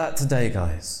to get that today,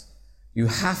 guys. You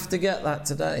have to get that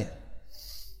today.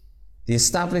 The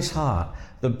established heart,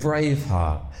 the brave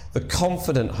heart, the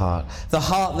confident heart, the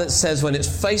heart that says when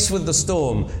it's faced with the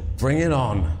storm, bring it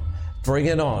on,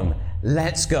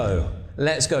 let's go,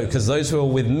 because those who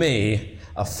are with me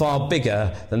are far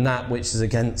bigger than that which is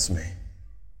against me.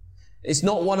 It's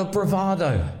not one of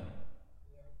bravado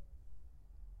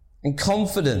and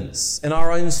confidence in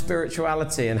our own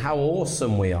spirituality and how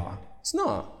awesome we are. It's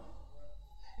not.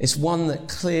 It's one that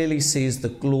clearly sees the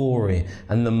glory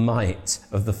and the might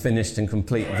of the finished and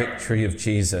complete victory of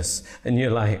Jesus. And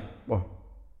you're like, well,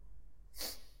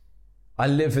 I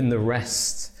live in the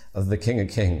rest of the King of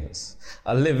Kings.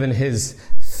 I live in his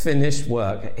finished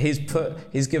work. He's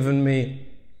given me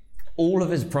all of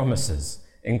his promises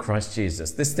in Christ Jesus.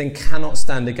 This thing cannot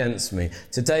stand against me.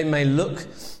 Today may look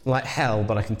like hell,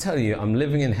 but I can tell you I'm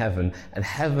living in heaven, and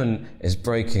heaven is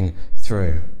breaking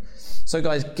through. So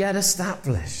guys, get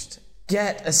established.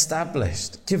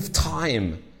 Give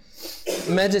time.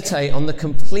 Meditate on the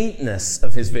completeness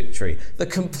of his victory. No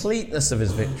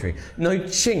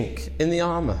chink in the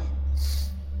armor.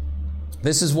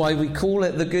 This is why we call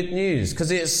it the good news, because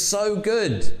it's so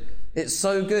good. It's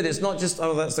so good. It's not just,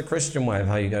 that's the Christian way of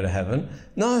how you go to heaven.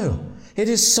 No, it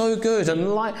is so good. And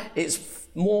it's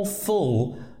more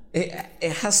full.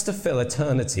 It has to fill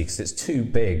eternity, because it's too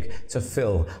big to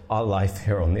fill our life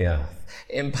here on the earth.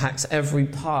 It impacts every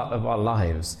part of our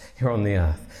lives here on the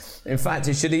earth. In fact,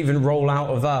 it should even roll out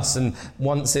of us, and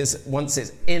once it's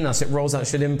in us, it rolls out. It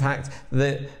should impact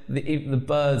the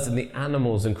birds and the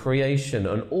animals and creation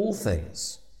and all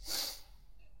things.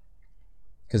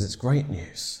 Because it's great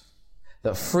news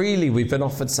that freely we've been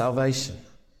offered salvation.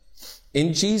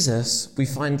 In Jesus, we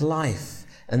find life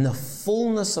and the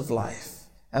fullness of life,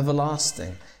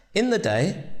 everlasting, in the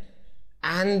day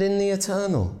and in the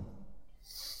eternal.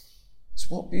 It's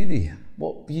what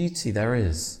beauty there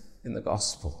is in the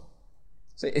gospel.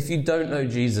 So if you don't know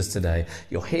Jesus today,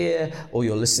 you're here or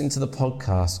you're listening to the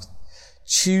podcast,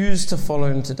 choose to follow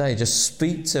him today. Just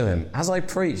speak to him. As I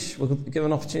preach, we'll give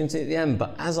an opportunity at the end,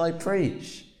 but as I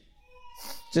preach,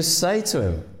 just say to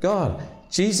him, God,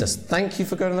 Jesus, thank you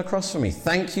for going on the cross for me.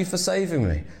 Thank you for saving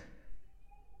me.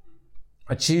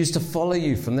 I choose to follow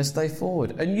you from this day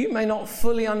forward. And you may not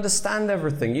fully understand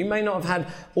everything. You may not have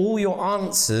had all your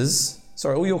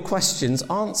questions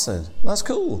answered. That's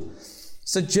cool.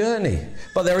 It's a journey.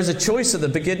 But there is a choice at the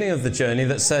beginning of the journey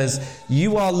that says,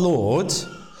 you are Lord,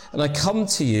 and I come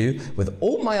to you with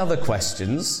all my other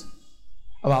questions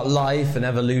about life and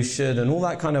evolution and all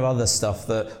that kind of other stuff,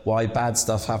 that why bad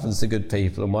stuff happens to good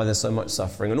people and why there's so much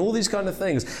suffering and all these kind of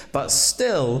things. But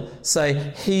still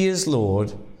say, he is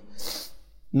Lord.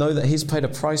 Know that he's paid a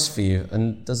price for you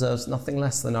and deserves nothing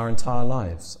less than our entire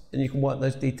lives. And you can work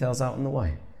those details out on the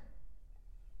way.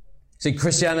 See,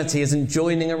 Christianity isn't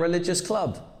joining a religious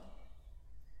club.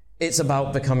 It's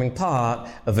about becoming part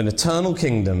of an eternal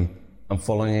kingdom and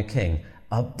following a king,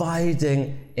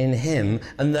 abiding in him,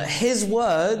 and that his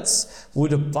words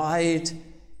would abide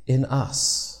in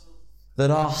us, that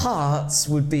our hearts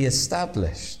would be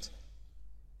established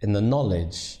in the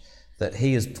knowledge that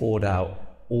he has poured out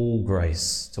all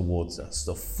grace towards us.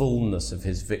 The fullness of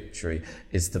his victory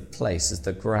is the place, is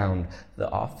the ground that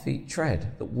our feet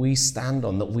tread, that we stand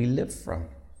on, that we live from.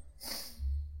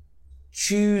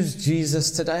 Choose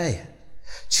Jesus today.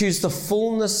 Choose the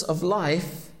fullness of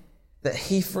life that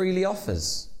he freely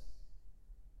offers.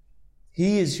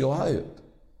 He is your hope.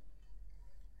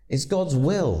 It's God's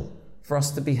will for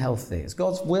us to be healthy. It's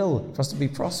God's will for us to be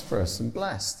prosperous and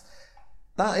blessed.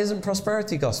 That isn't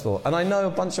prosperity gospel. And I know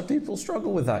a bunch of people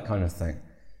struggle with that kind of thing.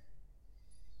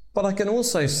 But I can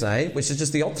also say, which is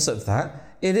just the opposite of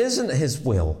that, it isn't his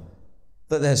will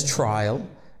that there's trial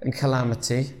and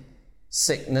calamity,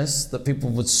 sickness, that people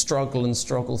would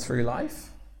struggle through life.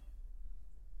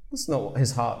 That's not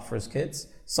his heart for his kids.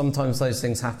 Sometimes those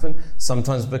things happen,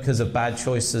 sometimes because of bad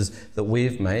choices that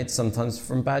we've made, sometimes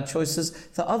from bad choices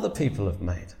that other people have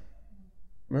made.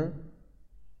 Right?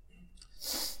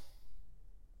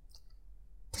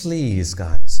 Please,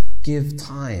 guys, give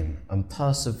time and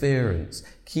perseverance,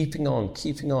 keeping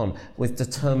on with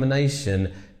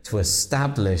determination to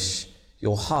establish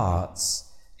your hearts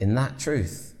in that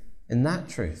truth,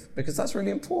 because that's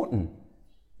really important.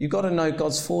 You've got to know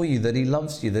God's for you, that he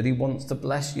loves you, that he wants to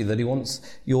bless you, that he wants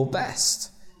your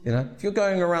best. You know, if you're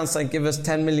going around saying, give us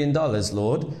 $10 million,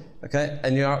 Lord, okay,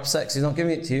 and you're upset because he's not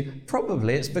giving it to you,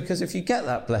 probably it's because if you get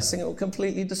that blessing, it will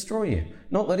completely destroy you.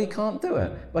 Not that he can't do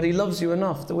it, but he loves you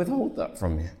enough to withhold that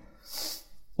from you.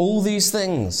 All these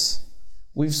things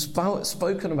we've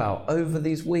spoken about over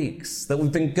these weeks that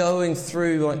we've been going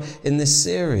through in this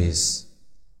series.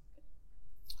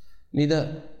 We need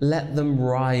to let them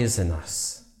rise in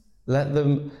us. Let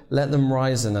them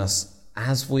rise in us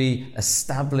as we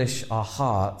establish our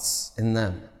hearts in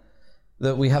them.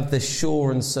 That we have this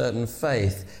sure and certain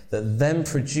faith that then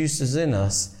produces in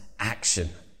us action.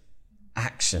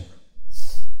 Action.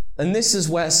 And this is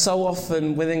where so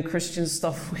often within Christian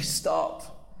stuff we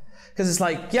stop. Because it's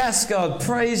like, yes, God,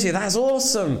 praise you, that's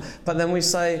awesome. But then we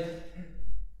say,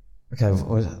 okay,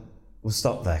 we'll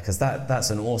stop there, because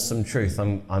that's an awesome truth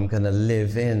I'm going to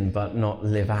live in but not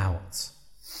live out.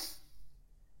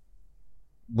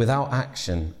 Without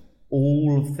action,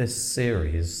 all of this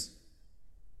series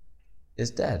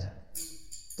is dead.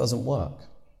 Doesn't work.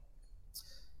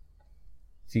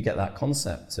 If you get that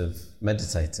concept of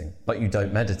meditating, but you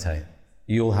don't meditate,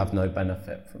 you'll have no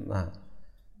benefit from that.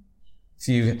 If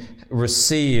you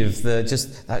receive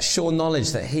just that sure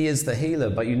knowledge that he is the healer,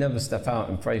 but you never step out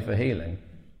and pray for healing,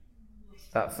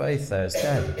 that faith there is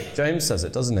dead. James says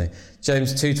it, doesn't he?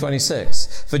 James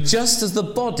 2:26. For just as the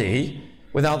body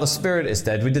without the spirit is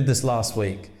dead, we did this last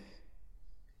week,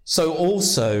 so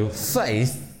also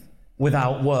faith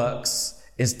without works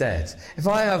is dead. If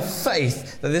I have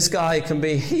faith that this guy can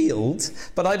be healed,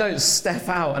 but I don't step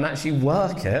out and actually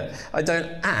work it, I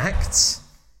don't act,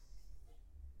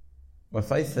 my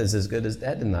faith is as good as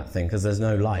dead in that thing, because there's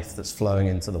no life that's flowing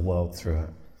into the world through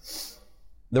it.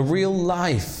 The real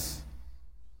life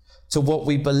to what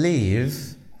we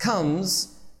believe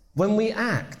comes when we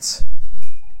act.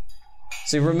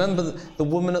 See, remember the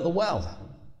woman at the well?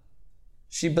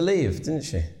 She believed, didn't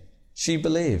she? She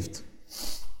believed.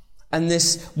 And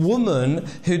this woman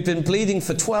who'd been bleeding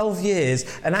for 12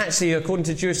 years, and actually, according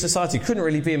to Jewish society, couldn't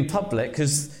really be in public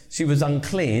because she was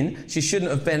unclean. She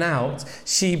shouldn't have been out.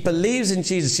 She believes in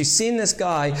Jesus. She's seen this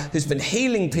guy who's been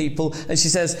healing people, and she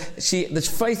says, the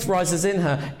faith rises in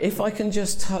her. If I can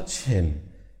just touch him,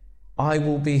 I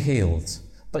will be healed.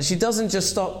 But she doesn't just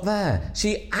stop there.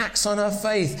 She acts on her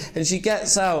faith, and she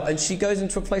gets out and she goes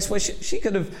into a place where she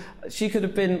could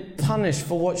have been punished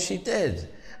for what she did,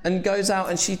 and goes out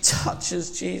and she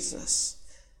touches Jesus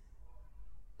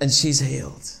and she's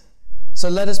healed. So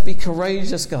let us be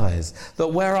courageous, guys, that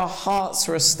where our hearts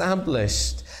are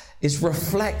established is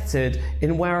reflected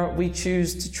in where we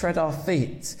choose to tread our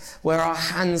feet, where our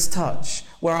hands touch,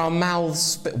 where our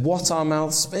mouths what our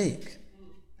mouths speak.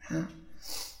 Yeah.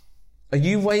 Are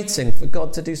you waiting for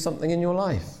God to do something in your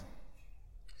life?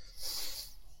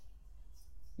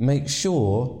 Make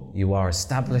sure you are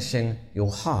establishing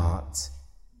your heart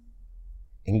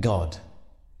in God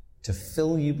to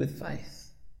fill you with faith.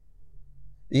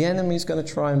 The enemy's going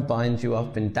to try and bind you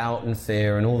up in doubt and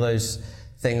fear and all those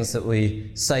things that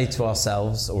we say to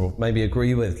ourselves, or maybe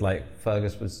agree with, like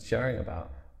Fergus was sharing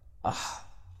about.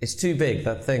 It's too big.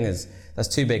 That's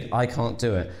too big. I can't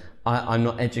do it. I'm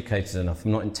not educated enough.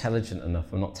 I'm not intelligent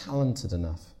enough. I'm not talented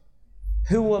enough.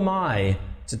 Who am I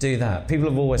to do that? People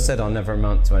have always said I'll never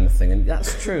amount to anything, and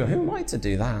that's true. Who am I to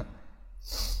do that?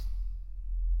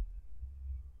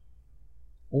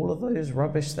 All of those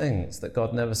rubbish things that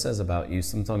God never says about you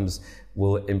sometimes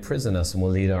will imprison us and will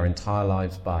lead our entire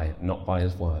lives by, not by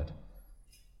his word.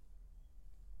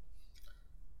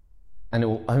 And it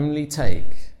will only take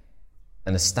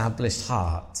an established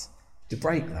heart to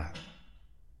break that.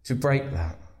 To break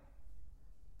that.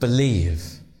 Believe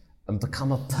and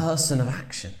become a person of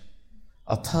action.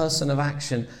 A person of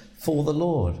action for the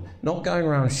Lord. Not going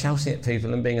around shouting at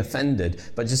people and being offended,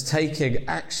 but just taking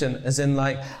action as in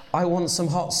like, I want some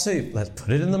hot soup. Let's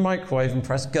put it in the microwave and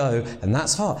press go, and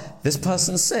that's hot. This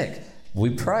person's sick.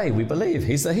 We pray, we believe.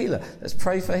 He's the healer. Let's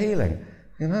pray for healing.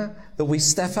 You know, that we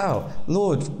step out.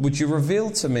 Lord, would you reveal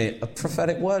to me a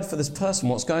prophetic word for this person?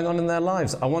 What's going on in their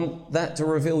lives? I want that to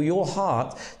reveal your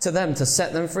heart to them, to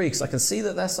set them free, because I can see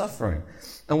that they're suffering.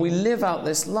 And we live out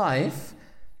this life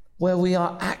where we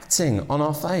are acting on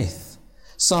our faith.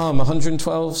 Psalm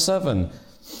 112:7.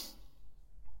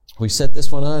 We said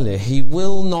this one earlier. He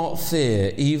will not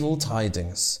fear evil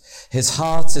tidings. His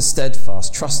heart is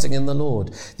steadfast, trusting in the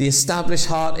Lord. The established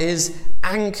heart is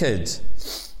anchored,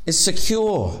 is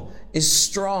secure, is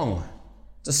strong,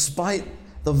 despite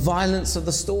the violence of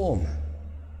the storm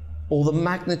or the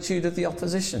magnitude of the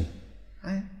opposition.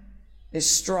 Right? It's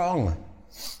strong.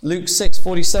 Luke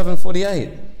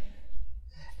 6:47-48.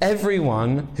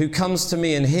 Everyone who comes to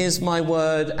me and hears my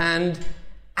word and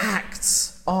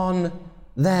acts on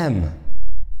them,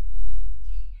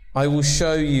 I will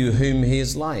show you whom he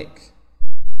is like.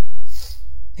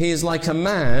 He is like a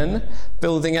man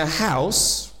building a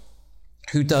house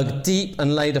who dug deep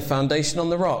and laid a foundation on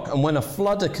the rock. And when a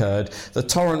flood occurred, the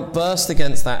torrent burst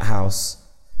against that house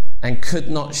and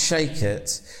could not shake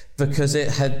it because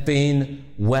it had been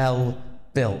well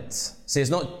built. See, it's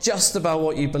not just about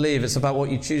what you believe, it's about what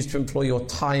you choose to employ your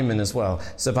time in as well.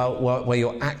 It's about where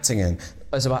you're acting in.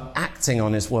 It's about acting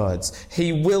on his words.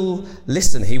 He will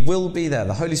listen, he will be there.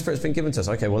 The Holy Spirit's been given to us.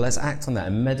 Okay, well, let's act on that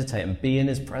and meditate and be in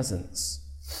his presence.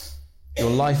 Your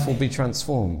life will be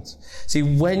transformed. See,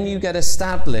 when you get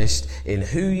established in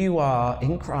who you are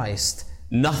in Christ,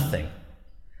 nothing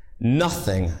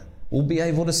will be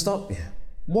able to stop you.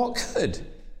 What could?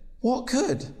 What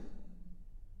could?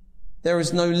 There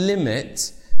is no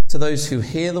limit to those who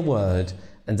hear the word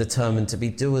and determine to be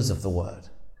doers of the word.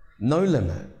 No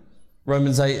limit.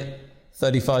 Romans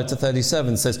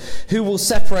 8:35-37 says, who will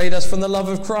separate us from the love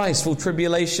of Christ? Will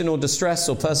tribulation or distress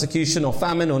or persecution or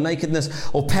famine or nakedness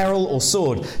or peril or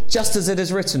sword? Just as it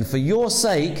is written, for your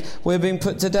sake we're being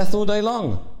put to death all day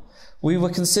long. We were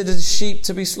considered sheep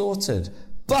to be slaughtered.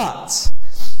 But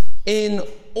in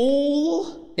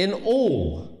all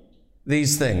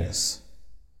these things,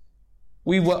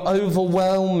 we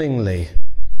overwhelmingly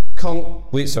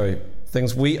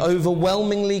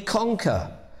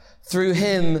conquer through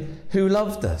him who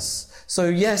loved us. So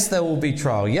yes, there will be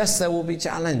trial. Yes, there will be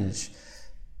challenge.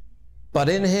 But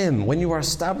in him, when you are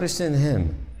established in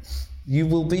him, you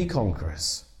will be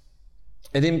conquerors.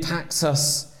 It impacts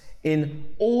us in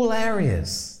all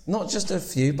areas, not just a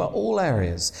few, but all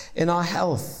areas. In our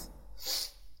health,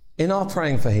 in our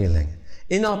praying for healing,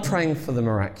 in our praying for the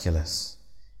miraculous,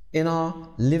 in our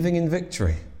living in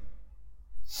victory.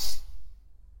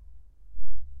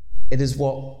 It is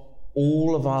what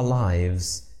all of our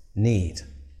lives need.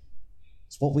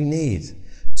 It's what we need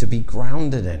to be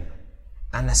grounded in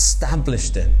and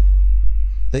established in,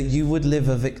 that you would live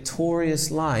a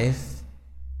victorious life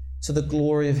to the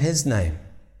glory of his name,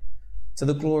 to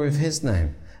the glory of his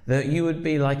name, that you would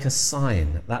be like a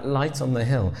sign, that light on the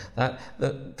hill, that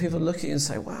people look at you and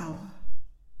say, wow,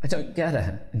 I don't get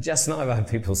it. And Jess and I have had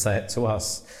people say it to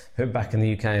us who are back in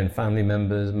the UK, and family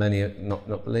members, many are not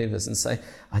believers, and say,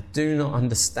 I do not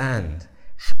understand.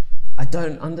 I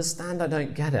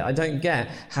don't get it. I don't get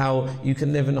how you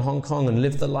can live in Hong Kong and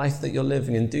live the life that you're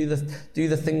living and do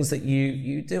the things that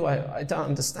you do. I don't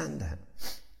understand it.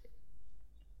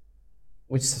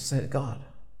 We just have to say to God,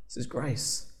 this is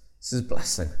grace. This is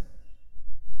blessing.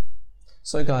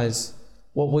 So guys,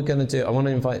 what we're going to do, I want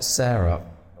to invite Sarah.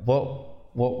 What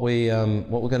we're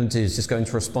going to do is just go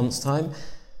into response time.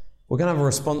 We're going to have a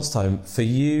response time for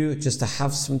you just to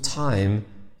have some time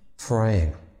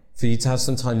praying, for you to have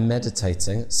some time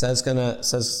meditating. Sarah's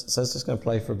just going to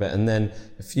play for a bit, and then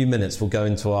a few minutes we'll go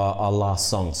into our last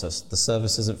song. So the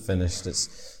service isn't finished.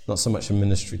 It's not so much a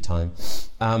ministry time.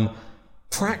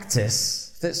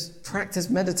 Practice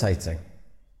meditating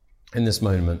in this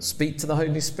moment. Speak to the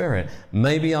Holy Spirit.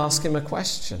 Maybe ask him a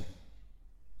question.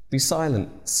 Be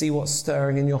silent. See what's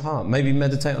stirring in your heart. Maybe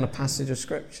meditate on a passage of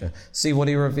scripture. See what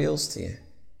he reveals to you.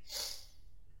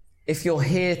 If you're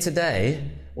here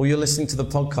today, or you're listening to the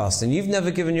podcast, and you've never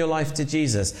given your life to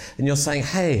Jesus, and you're saying,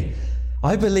 hey,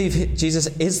 I believe Jesus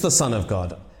is the Son of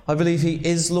God. I believe he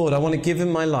is Lord. I want to give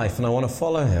him my life, and I want to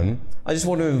follow him. I just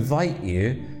want to invite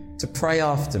you to pray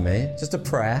after me, just a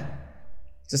prayer,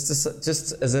 just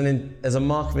as a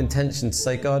mark of intention to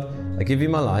say, God, I give you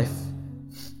my life,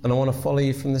 and I want to follow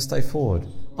you from this day forward.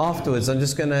 Afterwards, I'm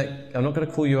not going to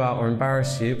call you out or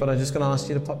embarrass you, but I'm just going to ask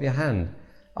you to pop your hand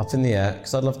up in the air,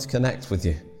 because I'd love to connect with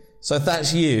you. So if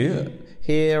that's you,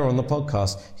 here on the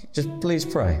podcast, just please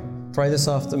pray. Pray this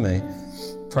after me.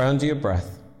 Pray under your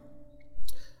breath.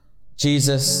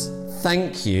 Jesus,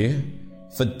 thank you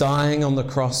for dying on the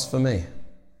cross for me.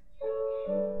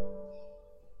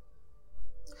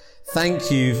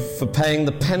 Thank you for paying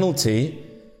the penalty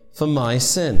for my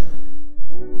sin.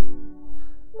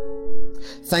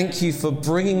 Thank you for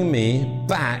bringing me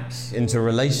back into a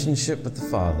relationship with the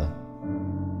Father.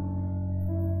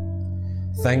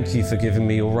 Thank you for giving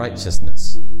me your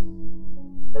righteousness.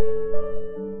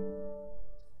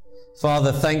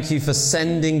 Father, thank you for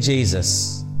sending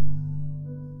Jesus.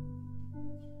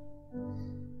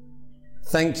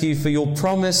 Thank you for your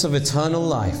promise of eternal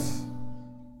life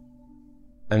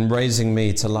and raising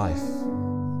me to life.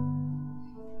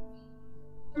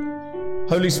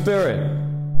 Holy Spirit,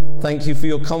 thank you for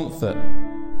your comfort,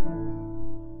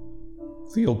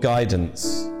 for your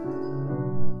guidance,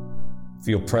 for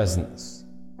your presence.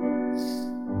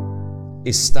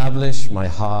 Establish my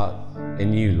heart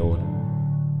in you, Lord.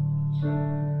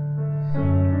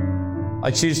 I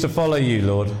choose to follow you,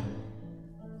 Lord.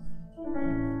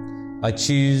 I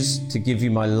choose to give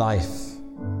you my life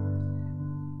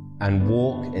and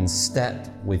walk in step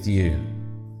with you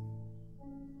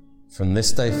from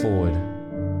this day forward.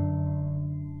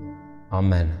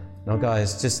 Amen. Now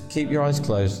guys, just keep your eyes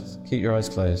closed. Keep your eyes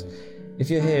closed. If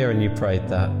you're here and you prayed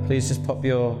that, please just pop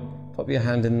your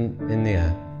hand in the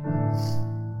air.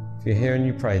 If you're here and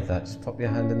you prayed that, just pop your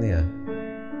hand in the air.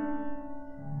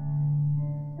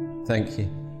 Thank you.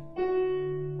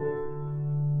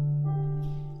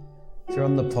 If you're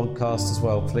on the podcast as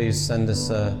well, please send us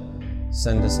a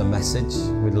message.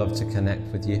 We'd love to connect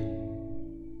with you.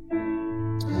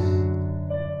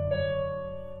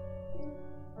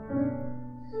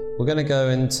 We're going to go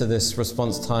into this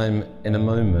response time in a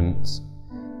moment.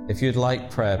 If you'd like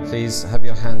prayer, please have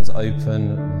your hands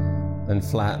open and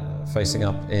flat, facing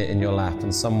up in your lap,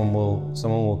 and someone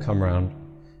will come around.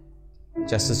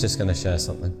 Jess is just going to share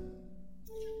something.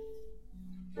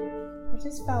 I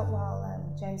just felt while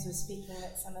James was speaking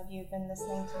that some of you have been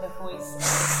listening to the voice of the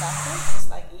serpent, just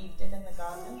like Eve did in the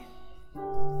garden.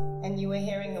 And you were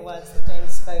hearing the words that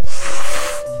James spoke.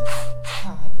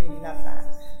 Oh, I'd really love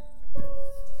that.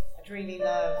 I'd really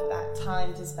love that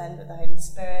time to spend with the Holy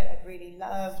Spirit. I'd really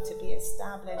love to be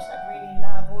established. I'd really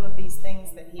love all of these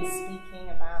things that he's speaking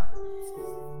about.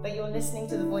 But you're listening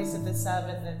to the voice of the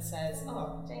servant that says,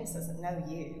 oh, James doesn't know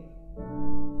you.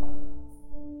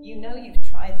 You know you've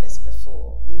tried this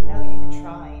before. You know you've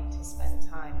tried to spend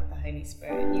time with the Holy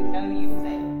Spirit. You know you've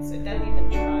failed, so don't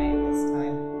even try it this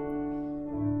time.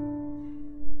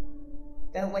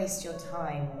 Don't waste your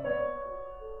time.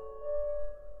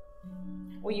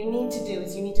 What you need to do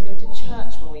is you need to go to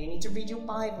church more. You need to read your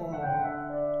Bible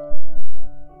more.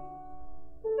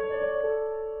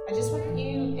 I just want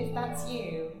you, if that's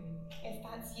you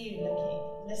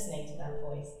listening to that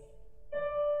voice,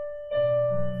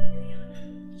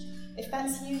 if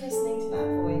that's you listening to that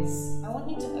voice, I want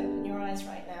you to open your eyes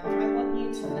right now. I want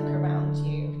you to look around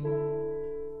you.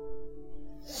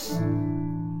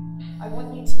 I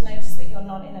want you to notice that you're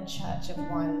not in a church of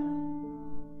one.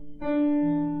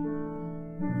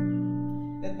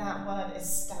 That word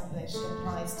established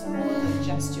applies to more than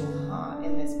just your heart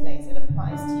in this place. It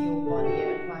applies to your body.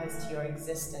 It applies to your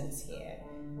existence here.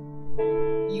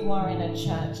 You are in a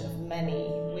church of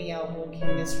many. We are walking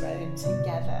this road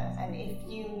together. And if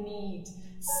you need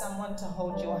someone to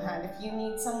hold your hand, if you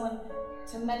need someone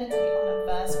to meditate on a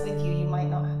verse with you,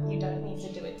 you don't need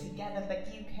to do it together, but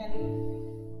you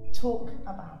can talk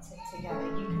about it together.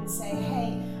 You can say,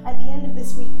 hey, at the end of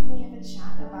this week, can we have a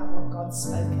chat about what God's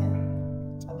spoken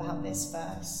about this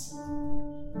verse?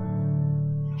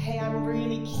 Hey, I'm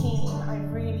really keen. I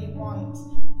really want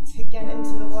to get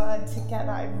into the word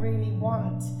together. I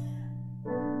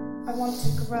want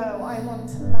to grow. I want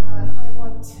to learn. I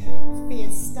want to be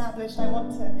established. I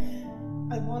want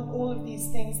all of these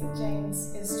things that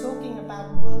James is talking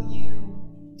about. Will you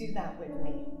do that with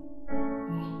me?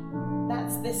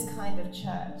 That's this kind of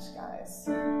church, guys.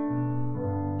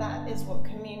 That is what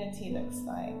community looks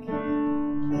like.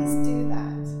 Please do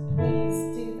that.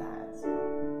 Please do that.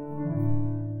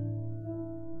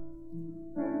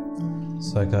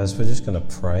 So guys, we're just going to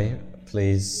pray.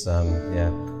 Please,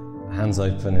 hands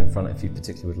open in front if you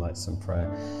particularly would like some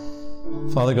prayer.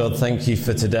 Father God, thank you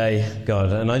for today,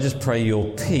 God. And I just pray your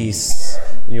peace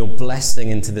and your blessing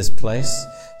into this place.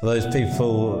 For those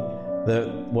people that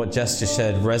what Jess just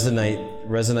shared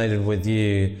resonated with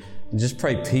you, and just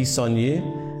pray peace on you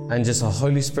and just a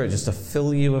Holy Spirit just to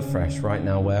fill you afresh right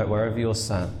now, wherever you're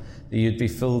sat, that you'd be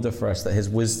filled afresh, that his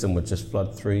wisdom would just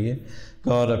flood through you.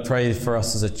 God, I pray for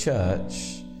us as a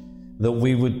church that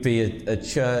we would be a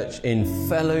church in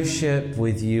fellowship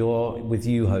with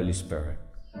you, Holy Spirit.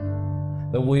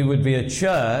 That we would be a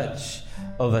church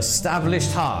of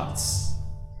established hearts.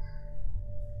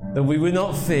 That we would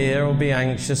not fear or be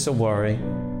anxious or worry,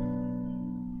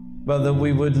 but that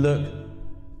we would look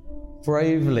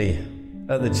bravely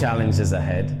at the challenges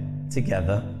ahead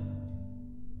together.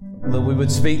 That we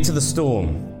would speak to the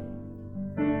storm.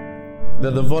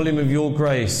 That the volume of your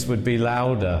grace would be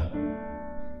louder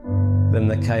than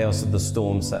the chaos of the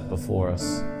storm set before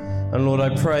us. And Lord,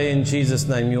 I pray in Jesus'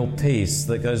 name, your peace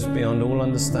that goes beyond all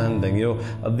understanding,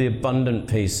 the abundant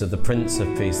peace of the Prince of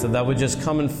Peace, that would just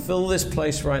come and fill this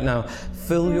place right now,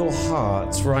 fill your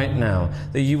hearts right now,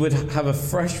 that you would have a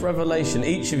fresh revelation,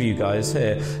 each of you guys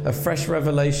here, a fresh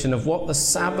revelation of what the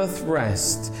Sabbath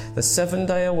rest, the 7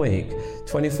 day a week,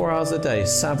 24 hours a day,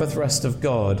 Sabbath rest of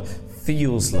God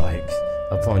feels like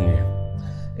upon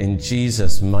you. In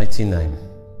Jesus' mighty name,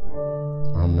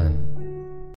 amen.